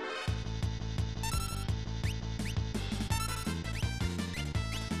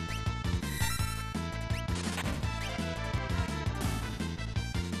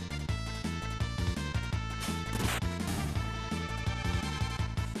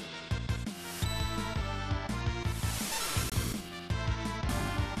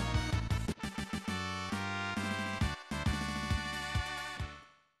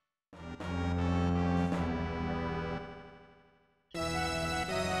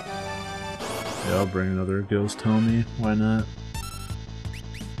 Yeah, I'll bring another ghost homie. Why not?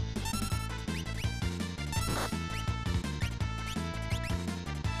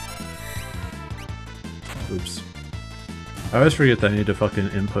 Oops. I always forget that I need to fucking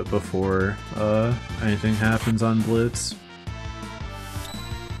input before anything happens on Blitz.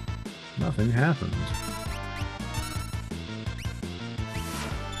 Nothing happened.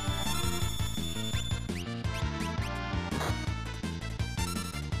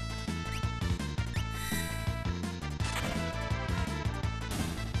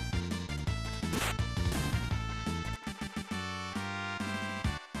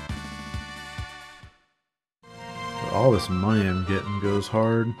 All this money I'm getting goes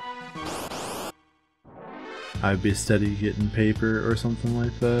hard. I'd be steady getting paper or something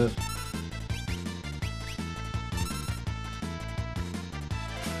like that.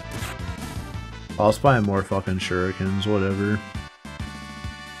 I'll just buy more fucking shurikens, whatever.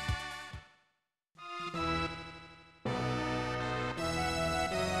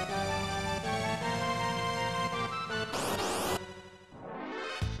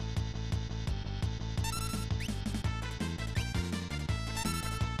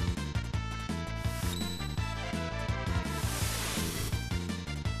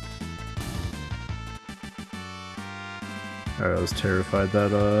 Alright, I was terrified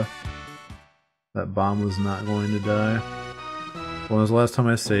that that bomb was not going to die. When was the last time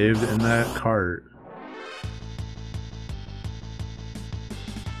I saved in that cart?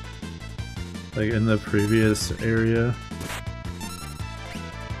 Like in the previous area?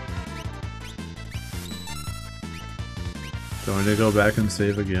 Do I need to go back and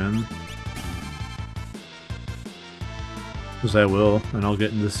save again? Because I will, and I'll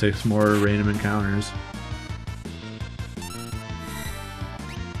get into 6 more random encounters.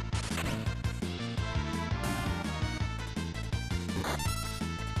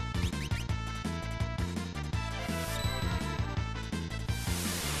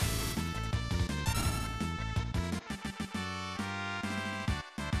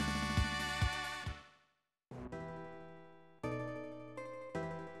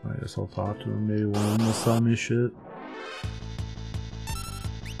 I guess I'll talk to him, maybe one of them will sell me shit.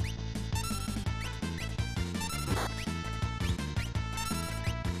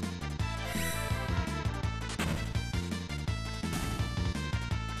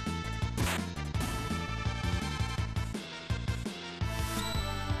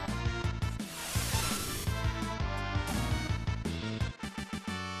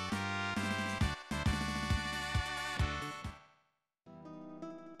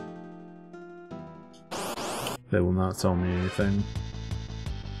 They will not sell me anything.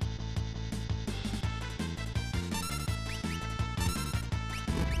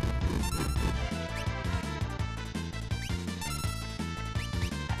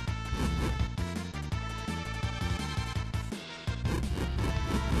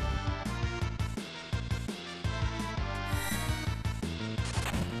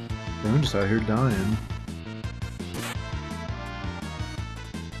 I'm just out here dying.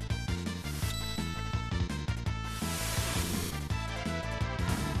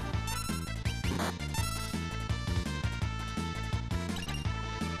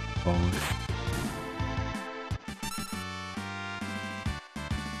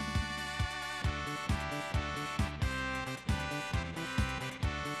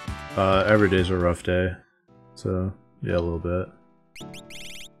 Every day's a rough day, so yeah, a little bit.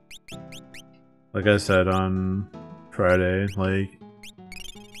 Like I said on Friday, like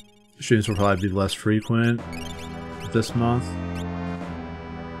streams will probably be less frequent this month.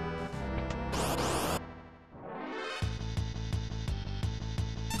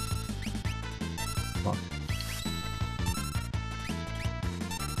 Fuck.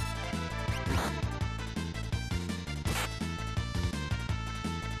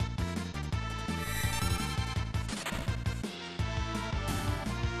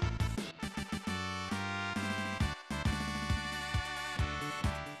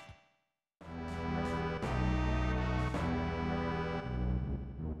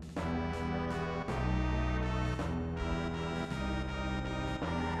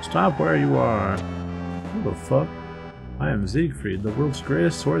 Stop where you are. Who the fuck? I am Siegfried, the world's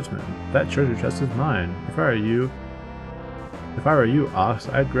greatest swordsman. That treasure chest is mine. If I were you, Ox,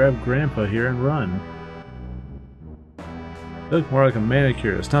 I'd grab Grandpa here and run. You look more like a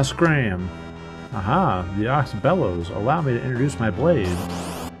manicurist, now scram! Aha, the Ox bellows. Allow me to introduce my blade.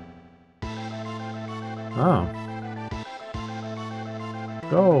 Oh.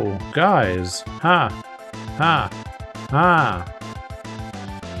 Go, guys! Ha! Ha! Ha!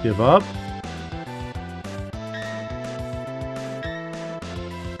 Give up?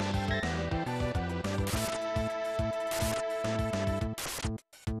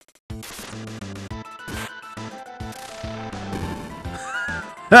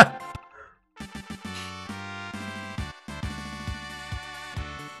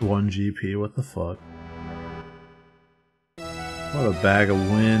 1 GP, what the fuck? What a bag of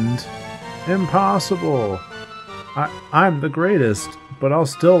wind. Impossible! I'm the greatest, but I'll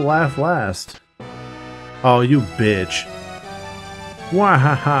still laugh last. Oh, you bitch.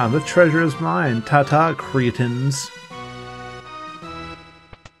 Wahaha, the treasure is mine. Ta-ta, cretins.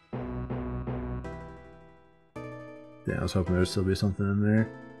 Yeah, I was hoping there'd still be something in there.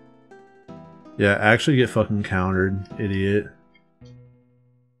 Yeah, actually get fucking countered, idiot.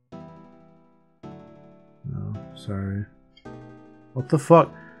 No, sorry. What the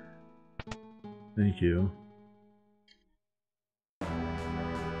fuck? Thank you.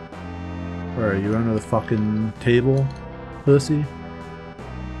 Where are you, under the fucking table, pussy?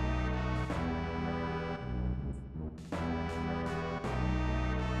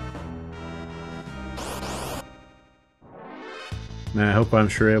 Man, I hope I'm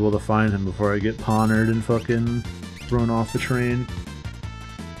sure able to find him before I get pondered and fucking thrown off the train.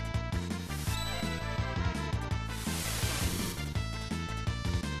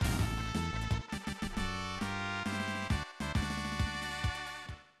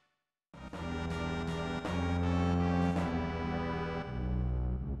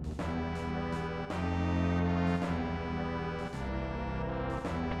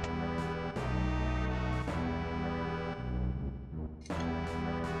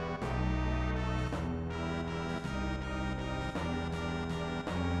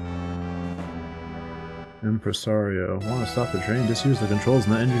 Impresario. Want to stop the train? Just use the controls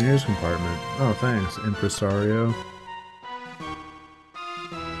in the engineer's compartment. Oh, thanks, Impresario.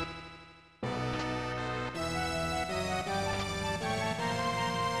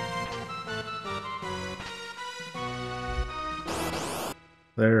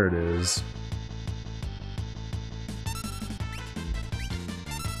 There it is.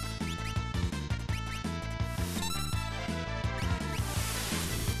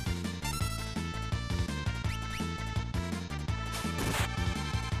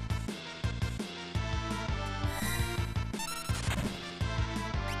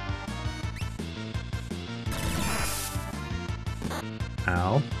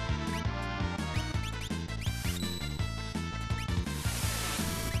 Ow.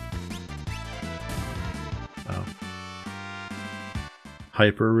 Oh.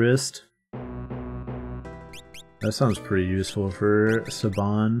 Hyper wrist. That sounds pretty useful for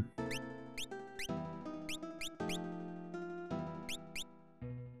Sabin.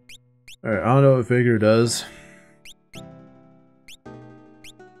 Alright, I don't know what Vigor does.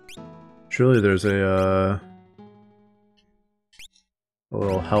 Surely there's a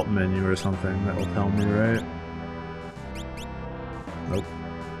little help menu or something that will tell me, right? Nope.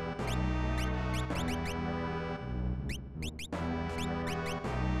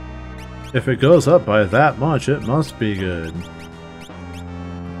 If it goes up by that much, it must be good.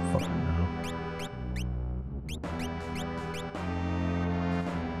 Fucking no.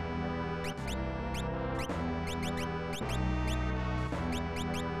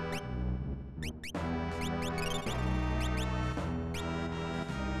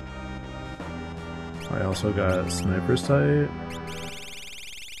 I also got sniper's sight.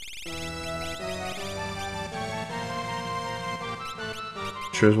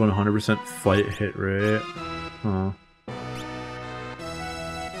 Sure is 100% fight hit rate. Huh.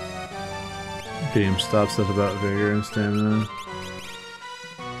 Game stops at about vigor and stamina.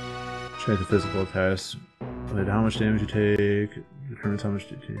 Check the physical attacks. Like how much damage you take. Determines how much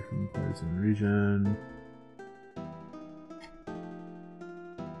you take from poison region.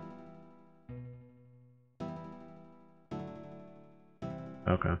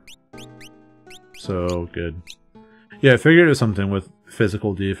 Okay. So, good. Yeah, I figured it was something with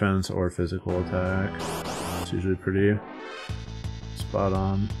physical defense or physical attack. It's usually pretty spot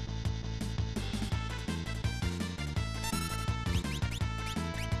on.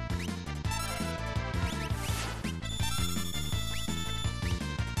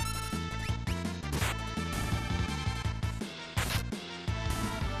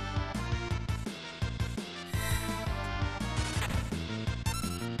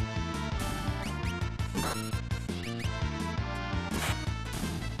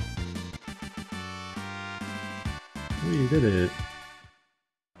 You did it.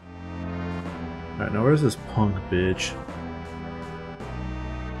 Alright, now where's this punk bitch?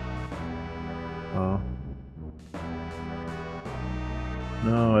 Oh.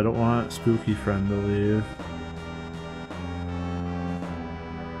 No, I don't want Spooky Friend to leave.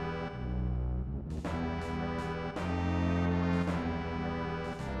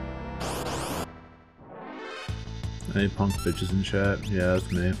 Any punk bitches in chat? Yeah,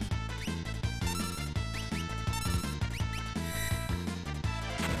 that's me.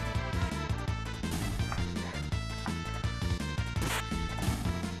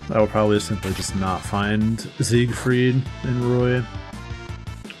 I will probably simply just not find Siegfried and Roy.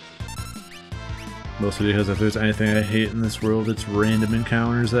 Mostly because if there's anything I hate in this world, it's random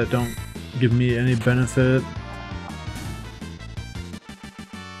encounters that don't give me any benefit.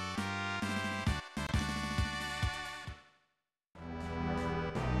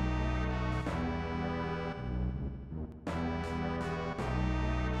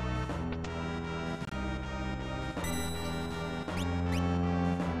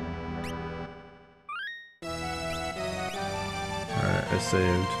 Alright, I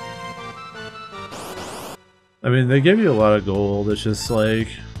saved. I mean, they give you a lot of gold, it's just like...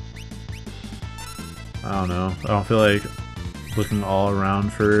 I don't know, I don't feel like looking all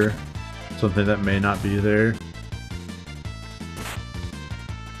around for something that may not be there.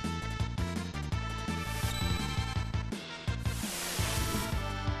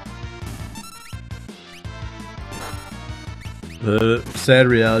 The sad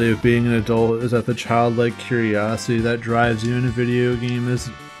reality of being an adult is that the childlike curiosity that drives you in a video game is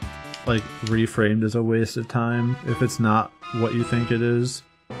like reframed as a waste of time if it's not what you think it is.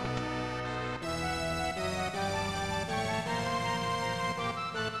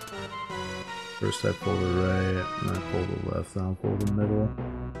 First I pull the right, then I pull the left, then I'll pull the middle.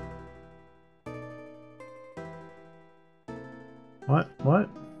 What?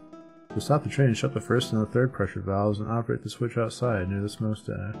 To stop the train, shut the first and the third pressure valves and operate the switch outside near the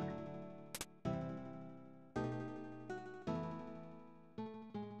smokestack.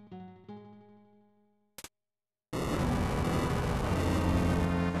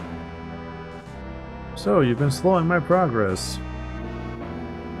 So, you've been slowing my progress.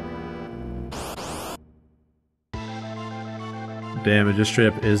 Damn, it just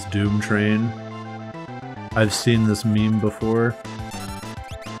straight up is Doom Train. I've seen this meme before.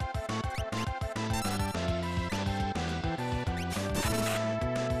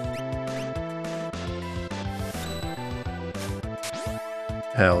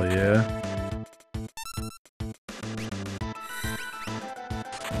 Hell yeah.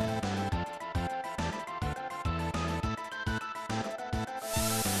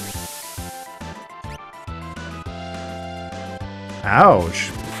 Ouch.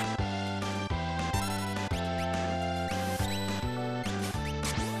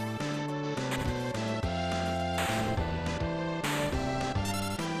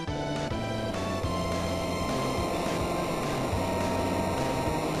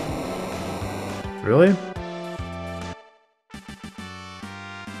 Really?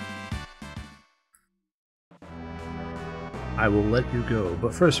 I will let you go,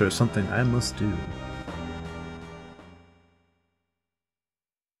 but first there's something I must do.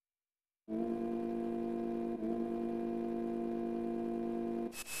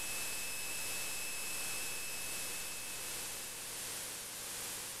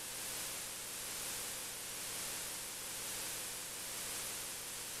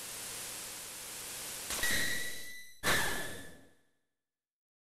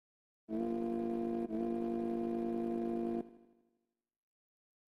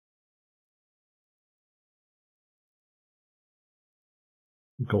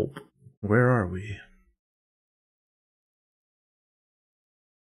 Gulp. Where are we?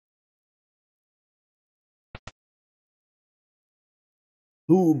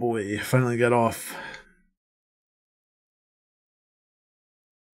 Ooh boy, finally got off.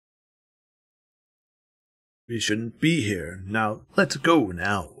 We shouldn't be here. Now, let's go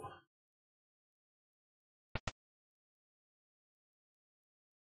now.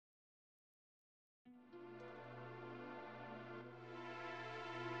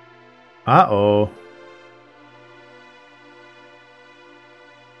 Uh-oh.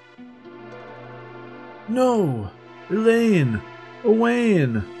 No! Elaine!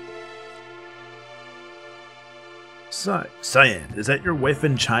 Owain! Cyan, is that your wife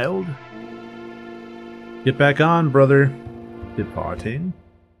and child? Get back on, brother. Departing.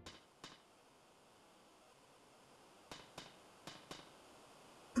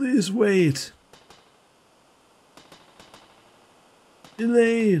 Please wait.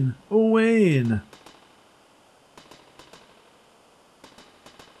 Elaine! Owain!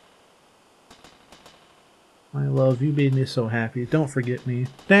 My love, you made me so happy. Don't forget me.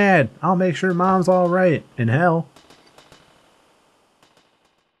 Dad, I'll make sure Mom's alright. In hell.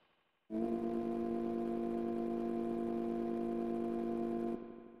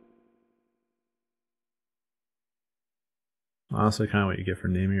 Honestly, kind of what you get for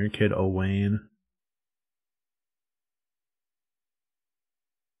naming your kid Owain.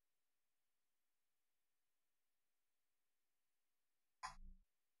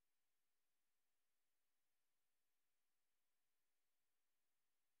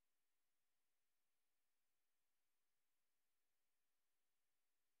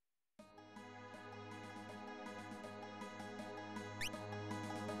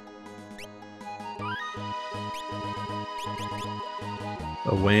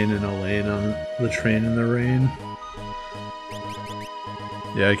 A Wayne and Elaine on the train in the rain.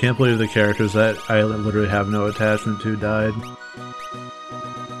 Yeah, I can't believe the characters that I literally have no attachment to died.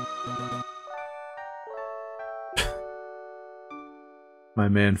 My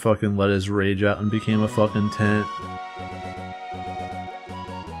man fucking let his rage out and became a fucking tent.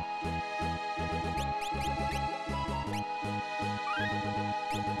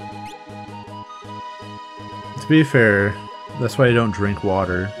 To be fair, that's why you don't drink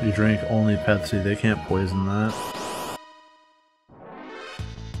water. You drink only Pepsi, they can't poison that.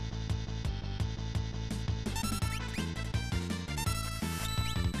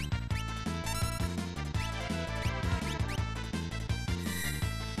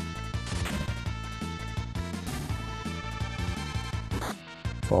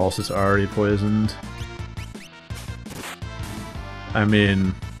 False, it's already poisoned. I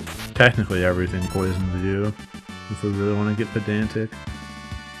mean, technically everything poisons you, if we really want to get pedantic.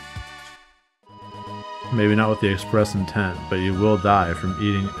 Maybe not with the express intent, but you will die from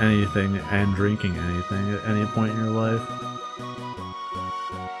eating anything and drinking anything at any point in your life.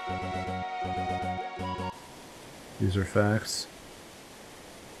 These are facts.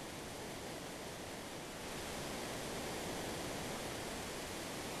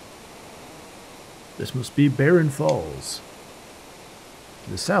 This must be Barren Falls.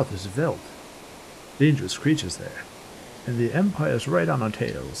 To the south is Veld. Dangerous creatures there. And the Empire's right on our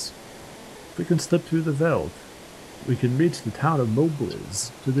tails. If we can slip through the Veld, we can reach the town of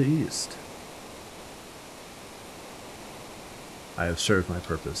Mobliz to the east. I have served my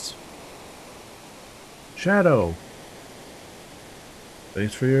purpose. Shadow!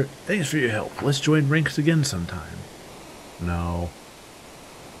 Thanks for your help. Let's join ranks again sometime. No.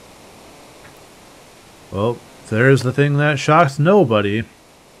 Well, there's the thing that shocks nobody.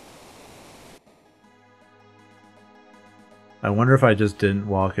 I wonder if I just didn't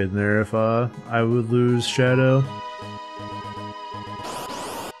walk in there if I would lose Shadow.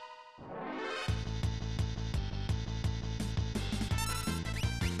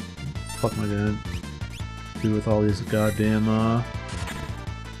 Fuck am I gonna do with all these goddamn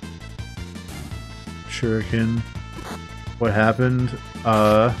shuriken? What happened?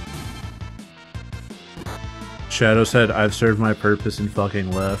 Shadow said, I've served my purpose and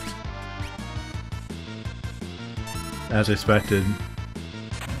fucking left. As expected.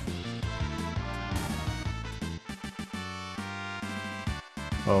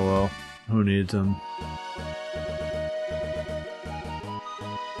 Oh well, who needs him?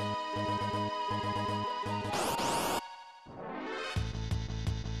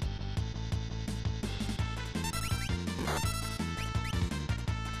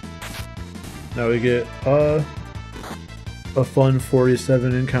 Now we get, a fun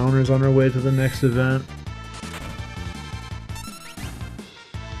 47 encounters on our way to the next event.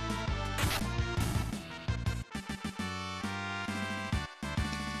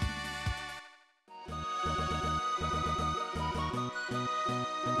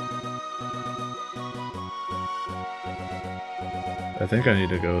 I think I need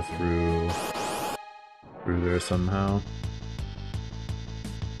to go through there somehow.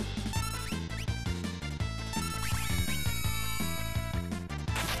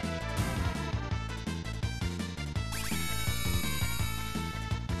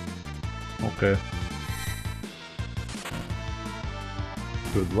 Okay.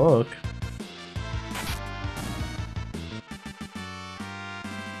 Good luck.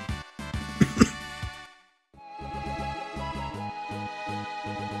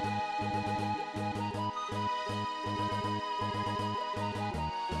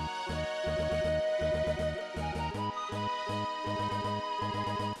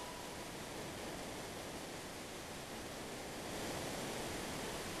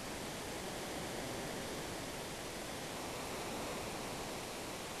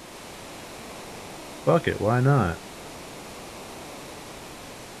 Fuck it, why not?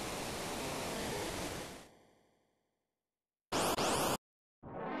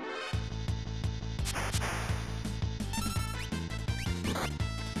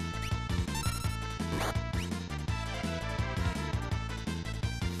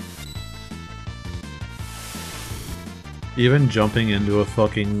 Even jumping into a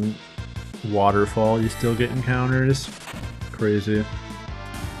fucking waterfall, you still get encounters? Crazy.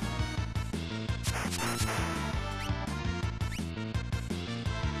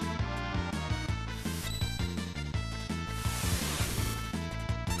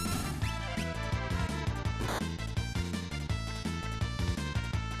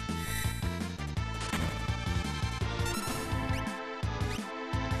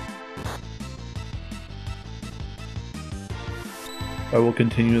 I will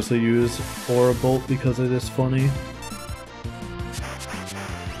continuously use Aura Bolt because it is funny.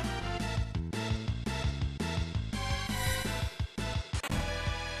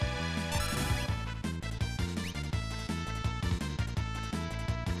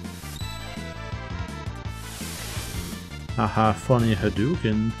 Haha, funny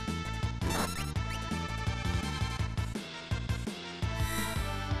Hadouken.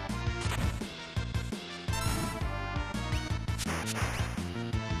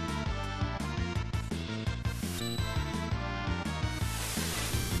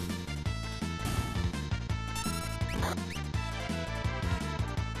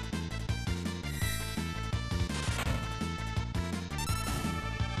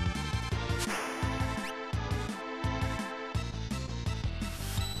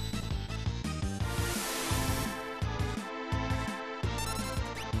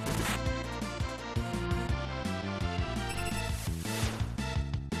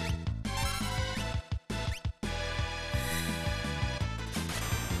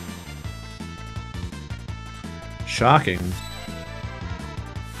 Shocking.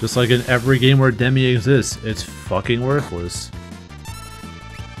 Just like in every game where Demi exists, it's fucking worthless.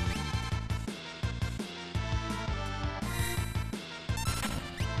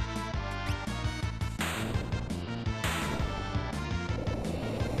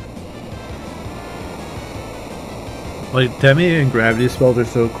 Like, Demi and Gravity spells are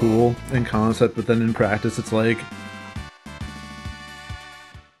so cool in concept, but then in practice it's like...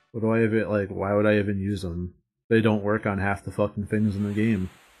 What do I even, like, why would I even use them? They don't work on half the fucking things in the game.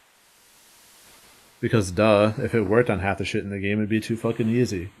 Because duh, if it worked on half the shit in the game, it'd be too fucking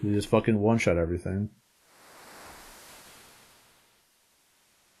easy. You just fucking one-shot everything.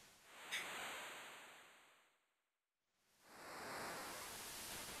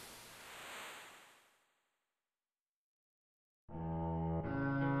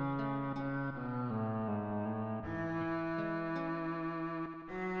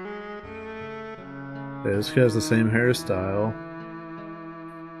 Yeah, this guy has the same hairstyle.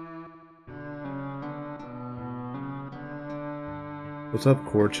 What's up,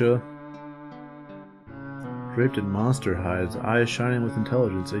 Korcha? Draped in monster hides, eyes shining with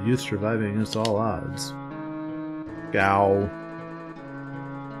intelligence, a youth surviving against all odds. Gow.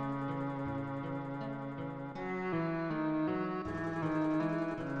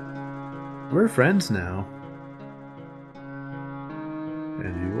 We're friends now.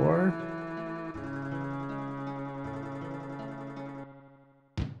 And you are?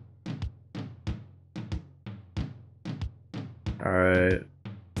 Alright.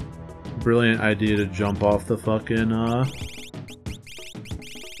 Brilliant idea to jump off the fucking,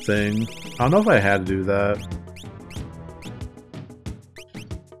 thing. I don't know if I had to do that.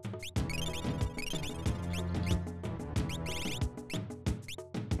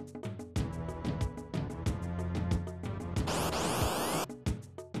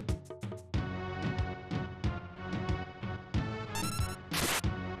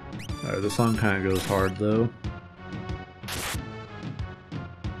 Alright, this song kinda goes hard, though.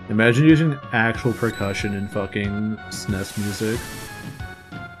 Imagine using actual percussion in fucking SNES music.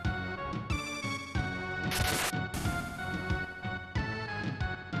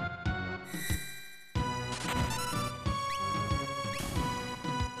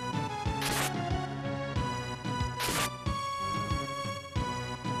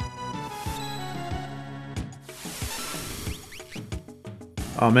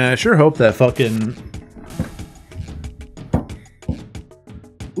 Oh man, I sure hope that fucking...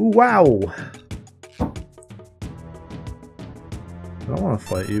 Ooh, wow! I don't want to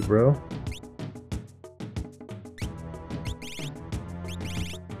fight you, bro.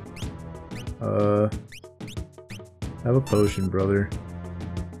 Have a potion, brother.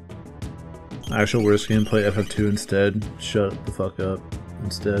 Actual worst gameplay, FF2 instead. Shut the fuck up,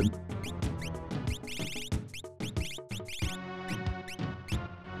 instead.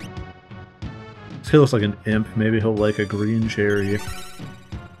 This kid looks like an imp. Maybe he'll like a green cherry.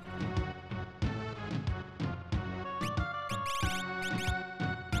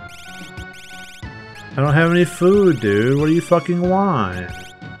 I don't have any food, dude. What do you fucking want?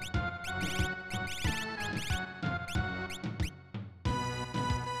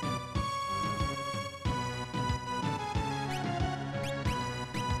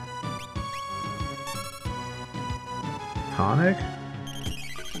 Tonic?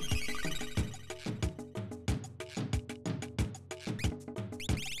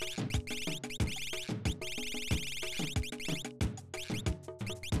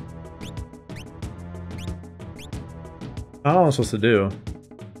 I don't know what I'm supposed to do.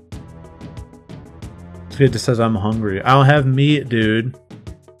 This kid just says I'm hungry. I don't have meat, dude.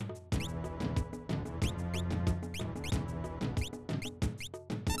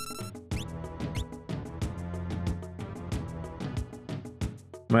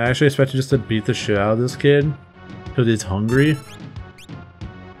 Am I actually expected just to beat the shit out of this kid? Because he's hungry?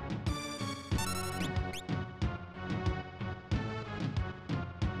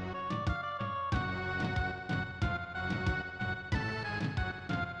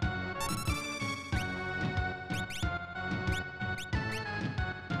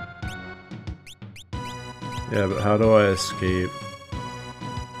 Yeah, but how do I escape?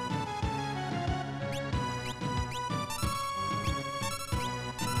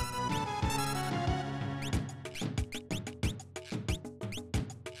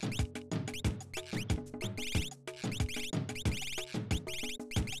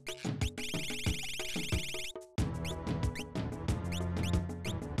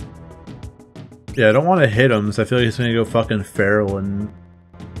 Yeah, I don't want to hit him, so I feel like he's gonna go fucking feral and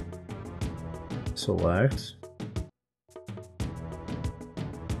select.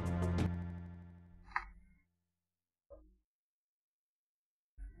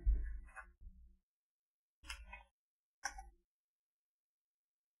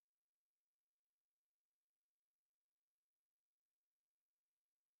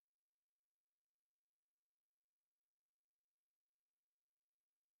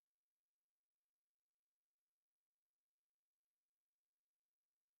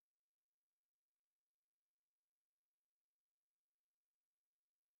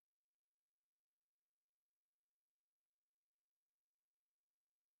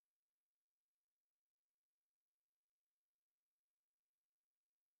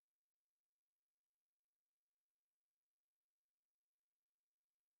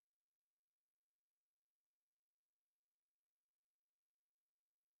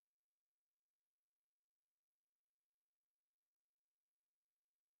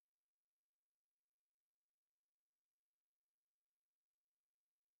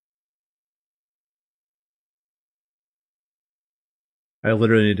 I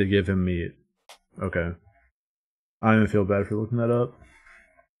literally need to give him meat. Okay. I don't even feel bad for looking that up.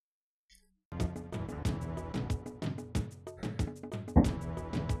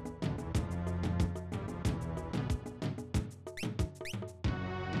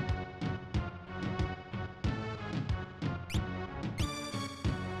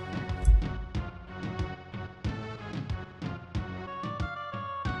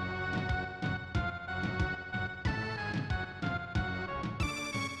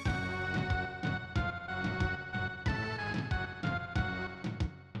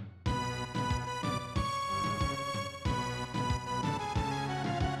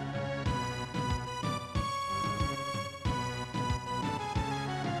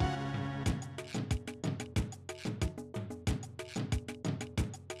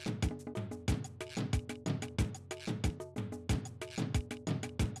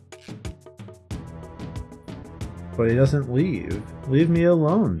 But he doesn't leave. Leave me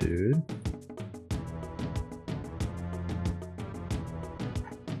alone, dude.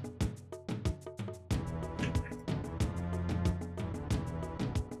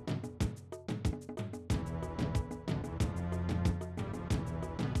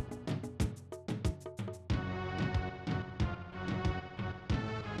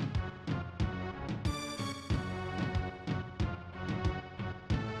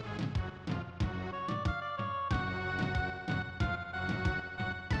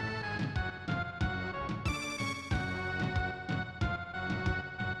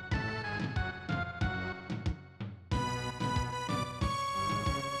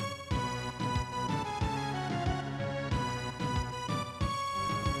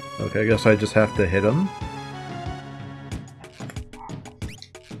 Okay, I guess I just have to hit him.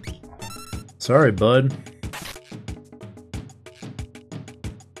 Sorry, bud.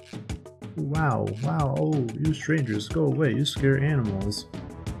 Wow, wow, oh, you strangers, go away, you scare animals.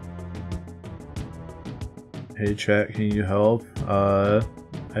 Hey chat, can you help? I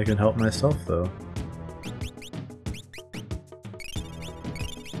can help myself though.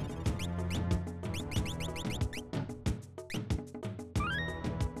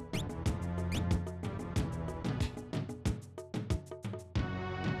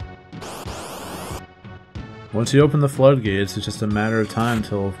 Once you open the floodgates, it's just a matter of time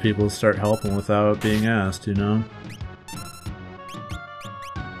till people start helping without being asked, you know?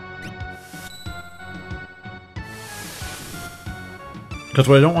 Because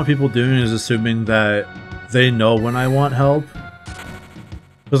what I don't want people doing is assuming that they know when I want help.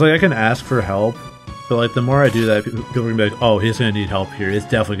 Because, like, I can ask for help, but, like, the more I do that, people are going to be like, oh, he's going to need help here. He's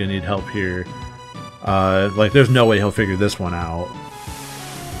definitely going to need help here. Like, there's no way he'll figure this one out.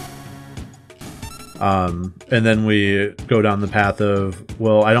 And then we go down the path of,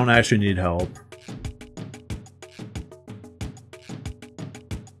 well, I don't actually need help.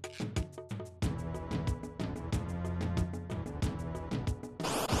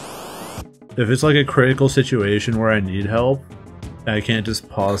 If it's like a critical situation where I need help, I can't just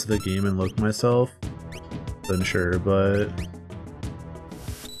pause the game and look myself, then sure, but...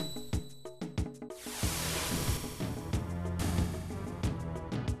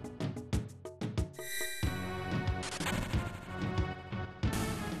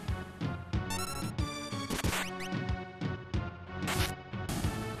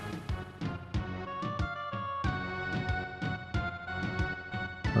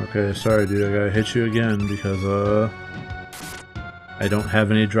 Okay, sorry dude, I gotta hit you again because, I don't have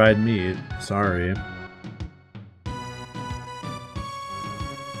any dried meat. Sorry.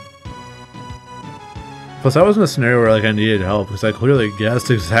 Plus, I was in a scenario where, like, I needed help, because I clearly guessed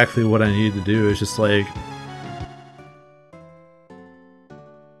exactly what I needed to do. It's just like...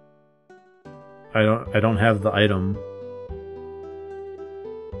 I don't have the item.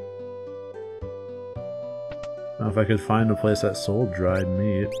 Now, if I could find a place that sold dried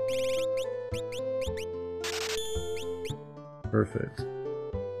meat. Perfect.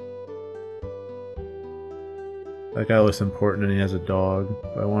 That guy looks important and he has a dog.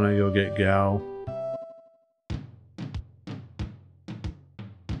 I want to go get Gao.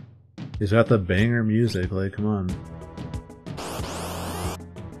 He's got the banger music, like, come on.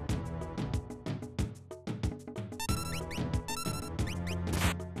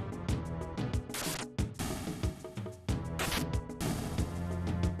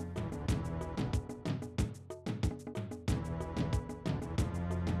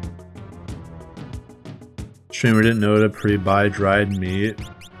 Streamer didn't know to pre-buy dried meat.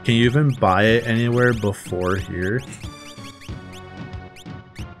 Can you even buy it anywhere before here?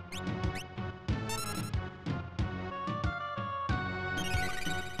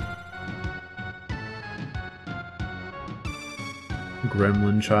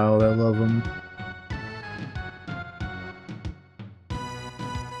 Gremlin child, I love him.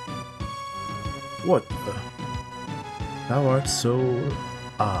 What the? Thou art so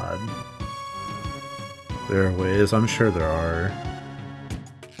odd. There are ways, I'm sure there are.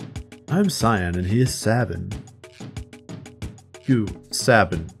 I'm Cyan and he is Sabin. You,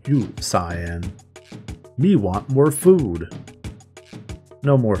 Sabin, you, Cyan. Me want more food.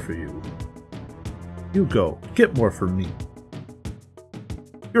 No more for you. You go, get more for me.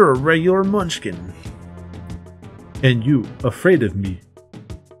 You're a regular munchkin. And you, afraid of me.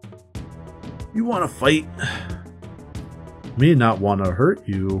 You wanna fight? Me not wanna hurt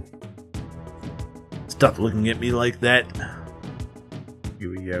you. Stop looking at me like that.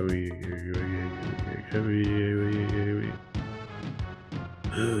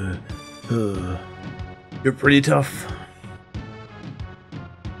 You're pretty tough.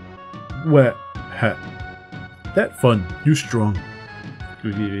 What? That fun. You strong.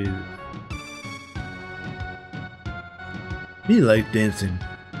 Me like dancing.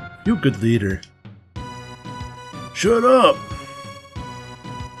 You good leader. Shut up!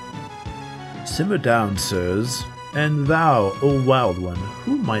 Simmer down, sirs. And thou, O wild one,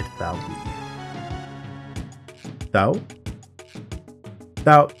 who might thou be? Thou?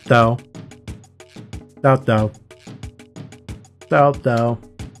 Thou.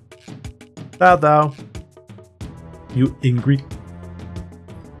 You angry?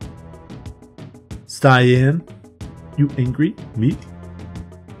 Cyan? You angry? Me?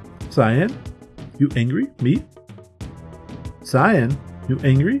 Cyan? You angry? Me? Cyan? You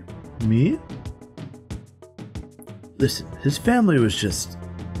angry? Me? Listen, his family was just...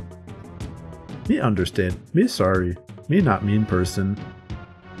 Me understand. Me sorry. Me not mean person.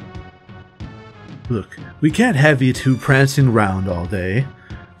 Look, we can't have you two prancing round all day.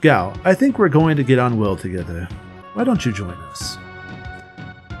 Gao, I think we're going to get on well together. Why don't you join us?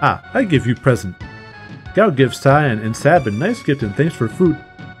 Ah, I give you present. Gao gives Cyan and Sabin nice gift and thanks for food.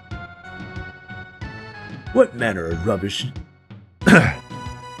 What manner of rubbish...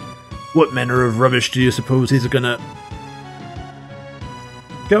 What manner of rubbish do you suppose he's gonna...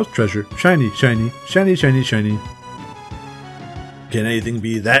 Gao's treasure. Shiny, shiny, shiny, shiny, shiny. Can anything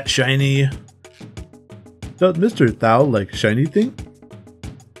be that shiny? Does Mr. Thou like shiny thing?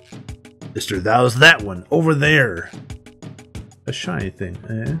 Mr. Thou's that one, over there. A shiny thing,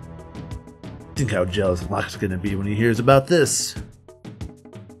 eh? Think how jealous Locke's gonna be when he hears about this.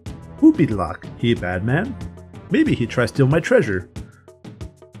 Who be Locke? He a bad man? Maybe he try steal my treasure.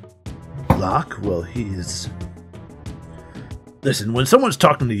 Locke? Well, he's... Listen, when someone's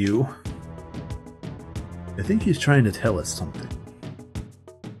talking to you... I think he's trying to tell us something.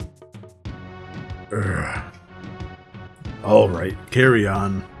 Alright, carry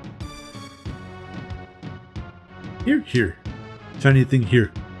on. Here. Shiny thing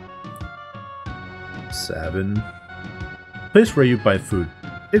here. Sabin. Place where you buy food.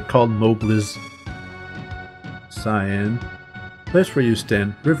 It called Mobliz. Cyan. Place where you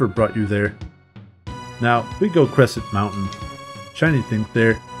stand. River brought you there. Now, we go Crescent Mountain. Shiny thing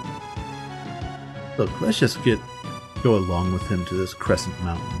there. Look, let's just go along with him to this Crescent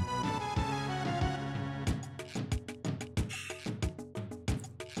Mountain.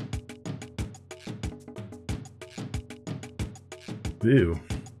 Ew.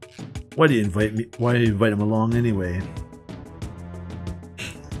 Why do you invite me? Why do you invite him along anyway?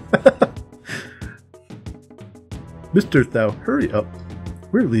 Mr. Thou, hurry up.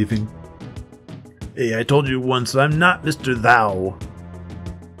 We're leaving. Hey, I told you once, I'm not Mr. Thou.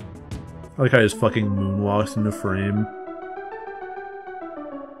 I like how he just fucking moonwalks into frame.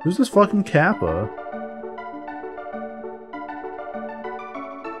 Who's this fucking Kappa?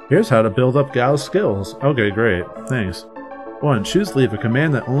 Here's how to build up Gao's skills. Okay, great. Thanks. 1. Choose leave, a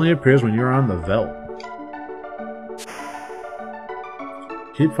command that only appears when you're on the Veldt.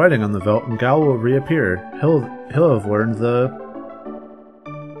 Keep fighting on the Veldt and Gao will reappear. He'll have learned the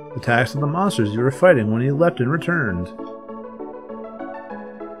attacks of the monsters you were fighting when he left and returned.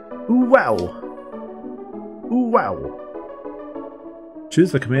 Ooh wow! Ooh wow!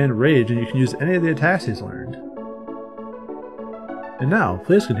 Choose the command Rage and you can use any of the attacks he's learned. And now,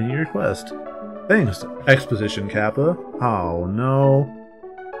 please continue your quest. Thanks, Exposition Kappa. Oh no.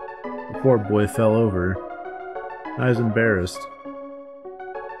 The poor boy fell over. Now he's embarrassed.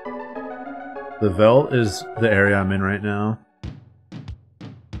 The Veldt is the area I'm in right now.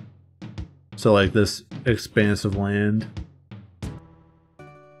 So like this expanse of land.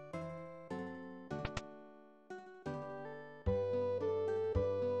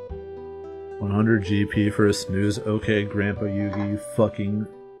 $100 GP for a snooze. Okay, Grandpa Yugi, you fucking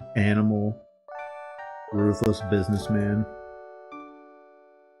animal. Ruthless businessman.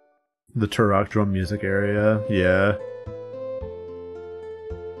 The Turok drum music area, yeah.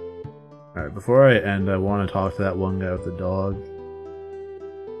 Alright, before I end, I want to talk to that one guy with the dog.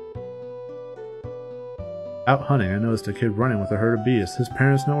 Out hunting, I noticed a kid running with a herd of beasts. His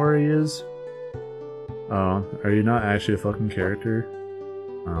parents know where he is? Oh, are you not actually a fucking character?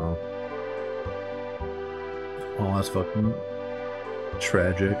 Oh. Well, that's fucking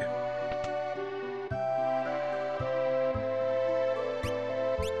tragic.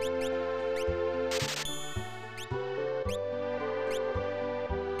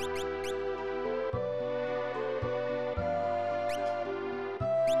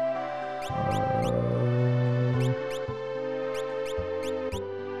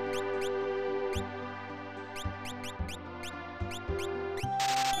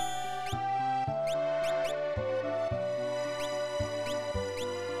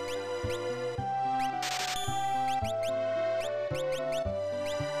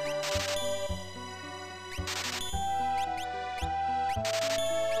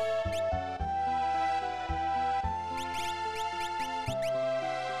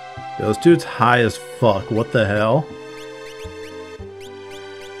 Yo, this dude's high as fuck. What the hell?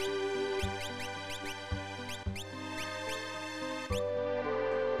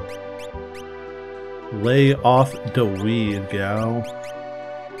 Lay off the weed, gal.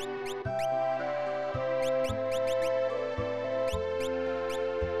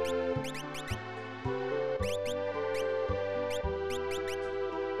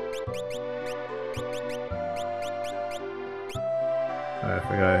 I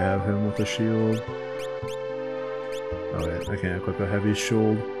forgot I have him with a shield. Oh wait, I can't equip a heavy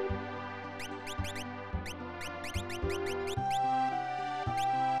shield.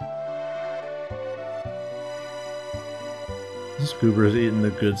 This goober's eating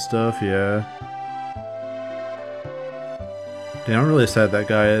the good stuff, yeah. Damn, I'm really sad that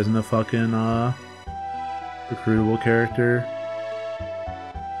guy isn't a fucking, recruitable character.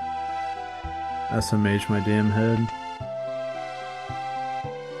 SMH my damn head.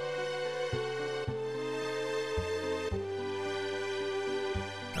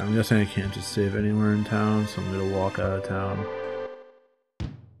 I'm guessing I can't just save anywhere in town, so I'm gonna walk out of town.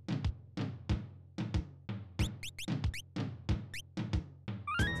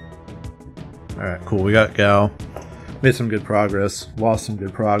 Alright, cool, we got Gao. Made some good progress, lost some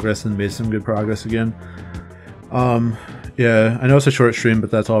good progress, and made some good progress again. Yeah, I know it's a short stream,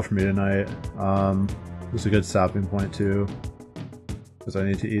 but that's all for me tonight. It's a good stopping point too, because I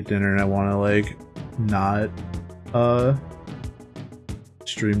need to eat dinner and I want to like not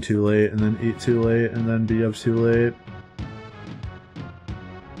stream too late and then eat too late and then be up too late.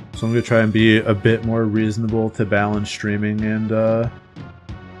 So I'm gonna try and be a bit more reasonable to balance streaming and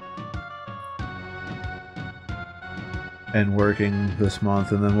working this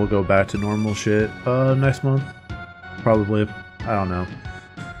month, and then we'll go back to normal shit next month. Probably. I don't know.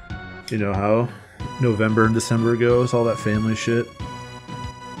 You know how November and December goes, all that family shit.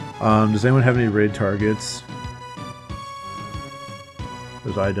 Does anyone have any raid targets?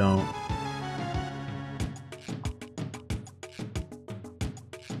 Because I don't.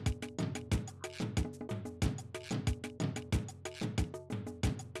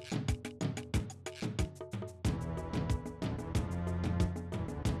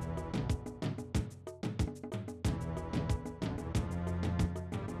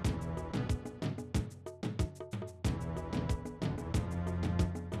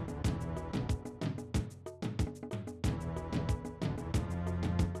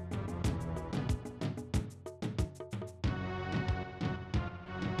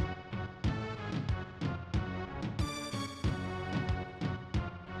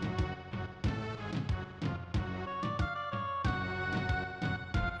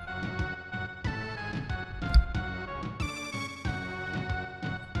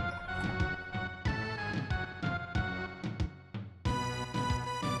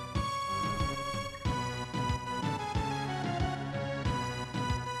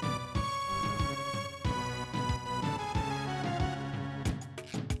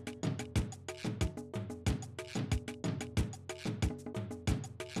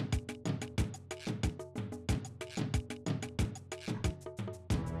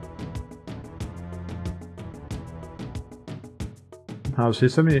 House, can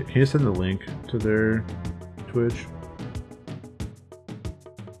you send the link to their Twitch?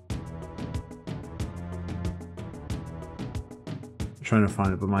 I'm trying to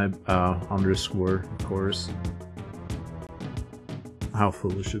find it, but my underscore, of course. How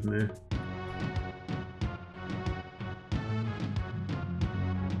foolish of me.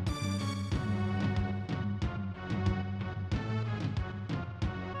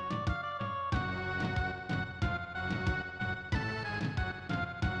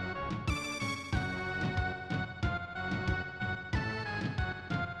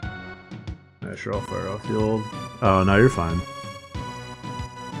 Sure, I'll fire off the old. Oh, no, you're fine.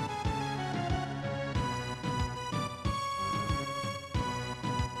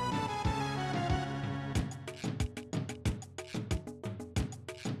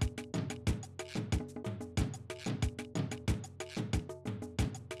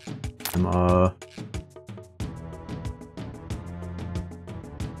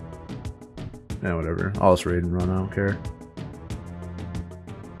 Yeah, whatever. I'll just raid and run, I don't care.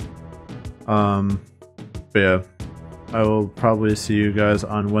 But yeah, I will probably see you guys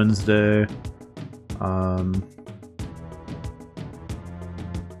on Wednesday.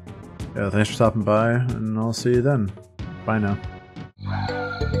 Yeah, thanks for stopping by, and I'll see you then. Bye now.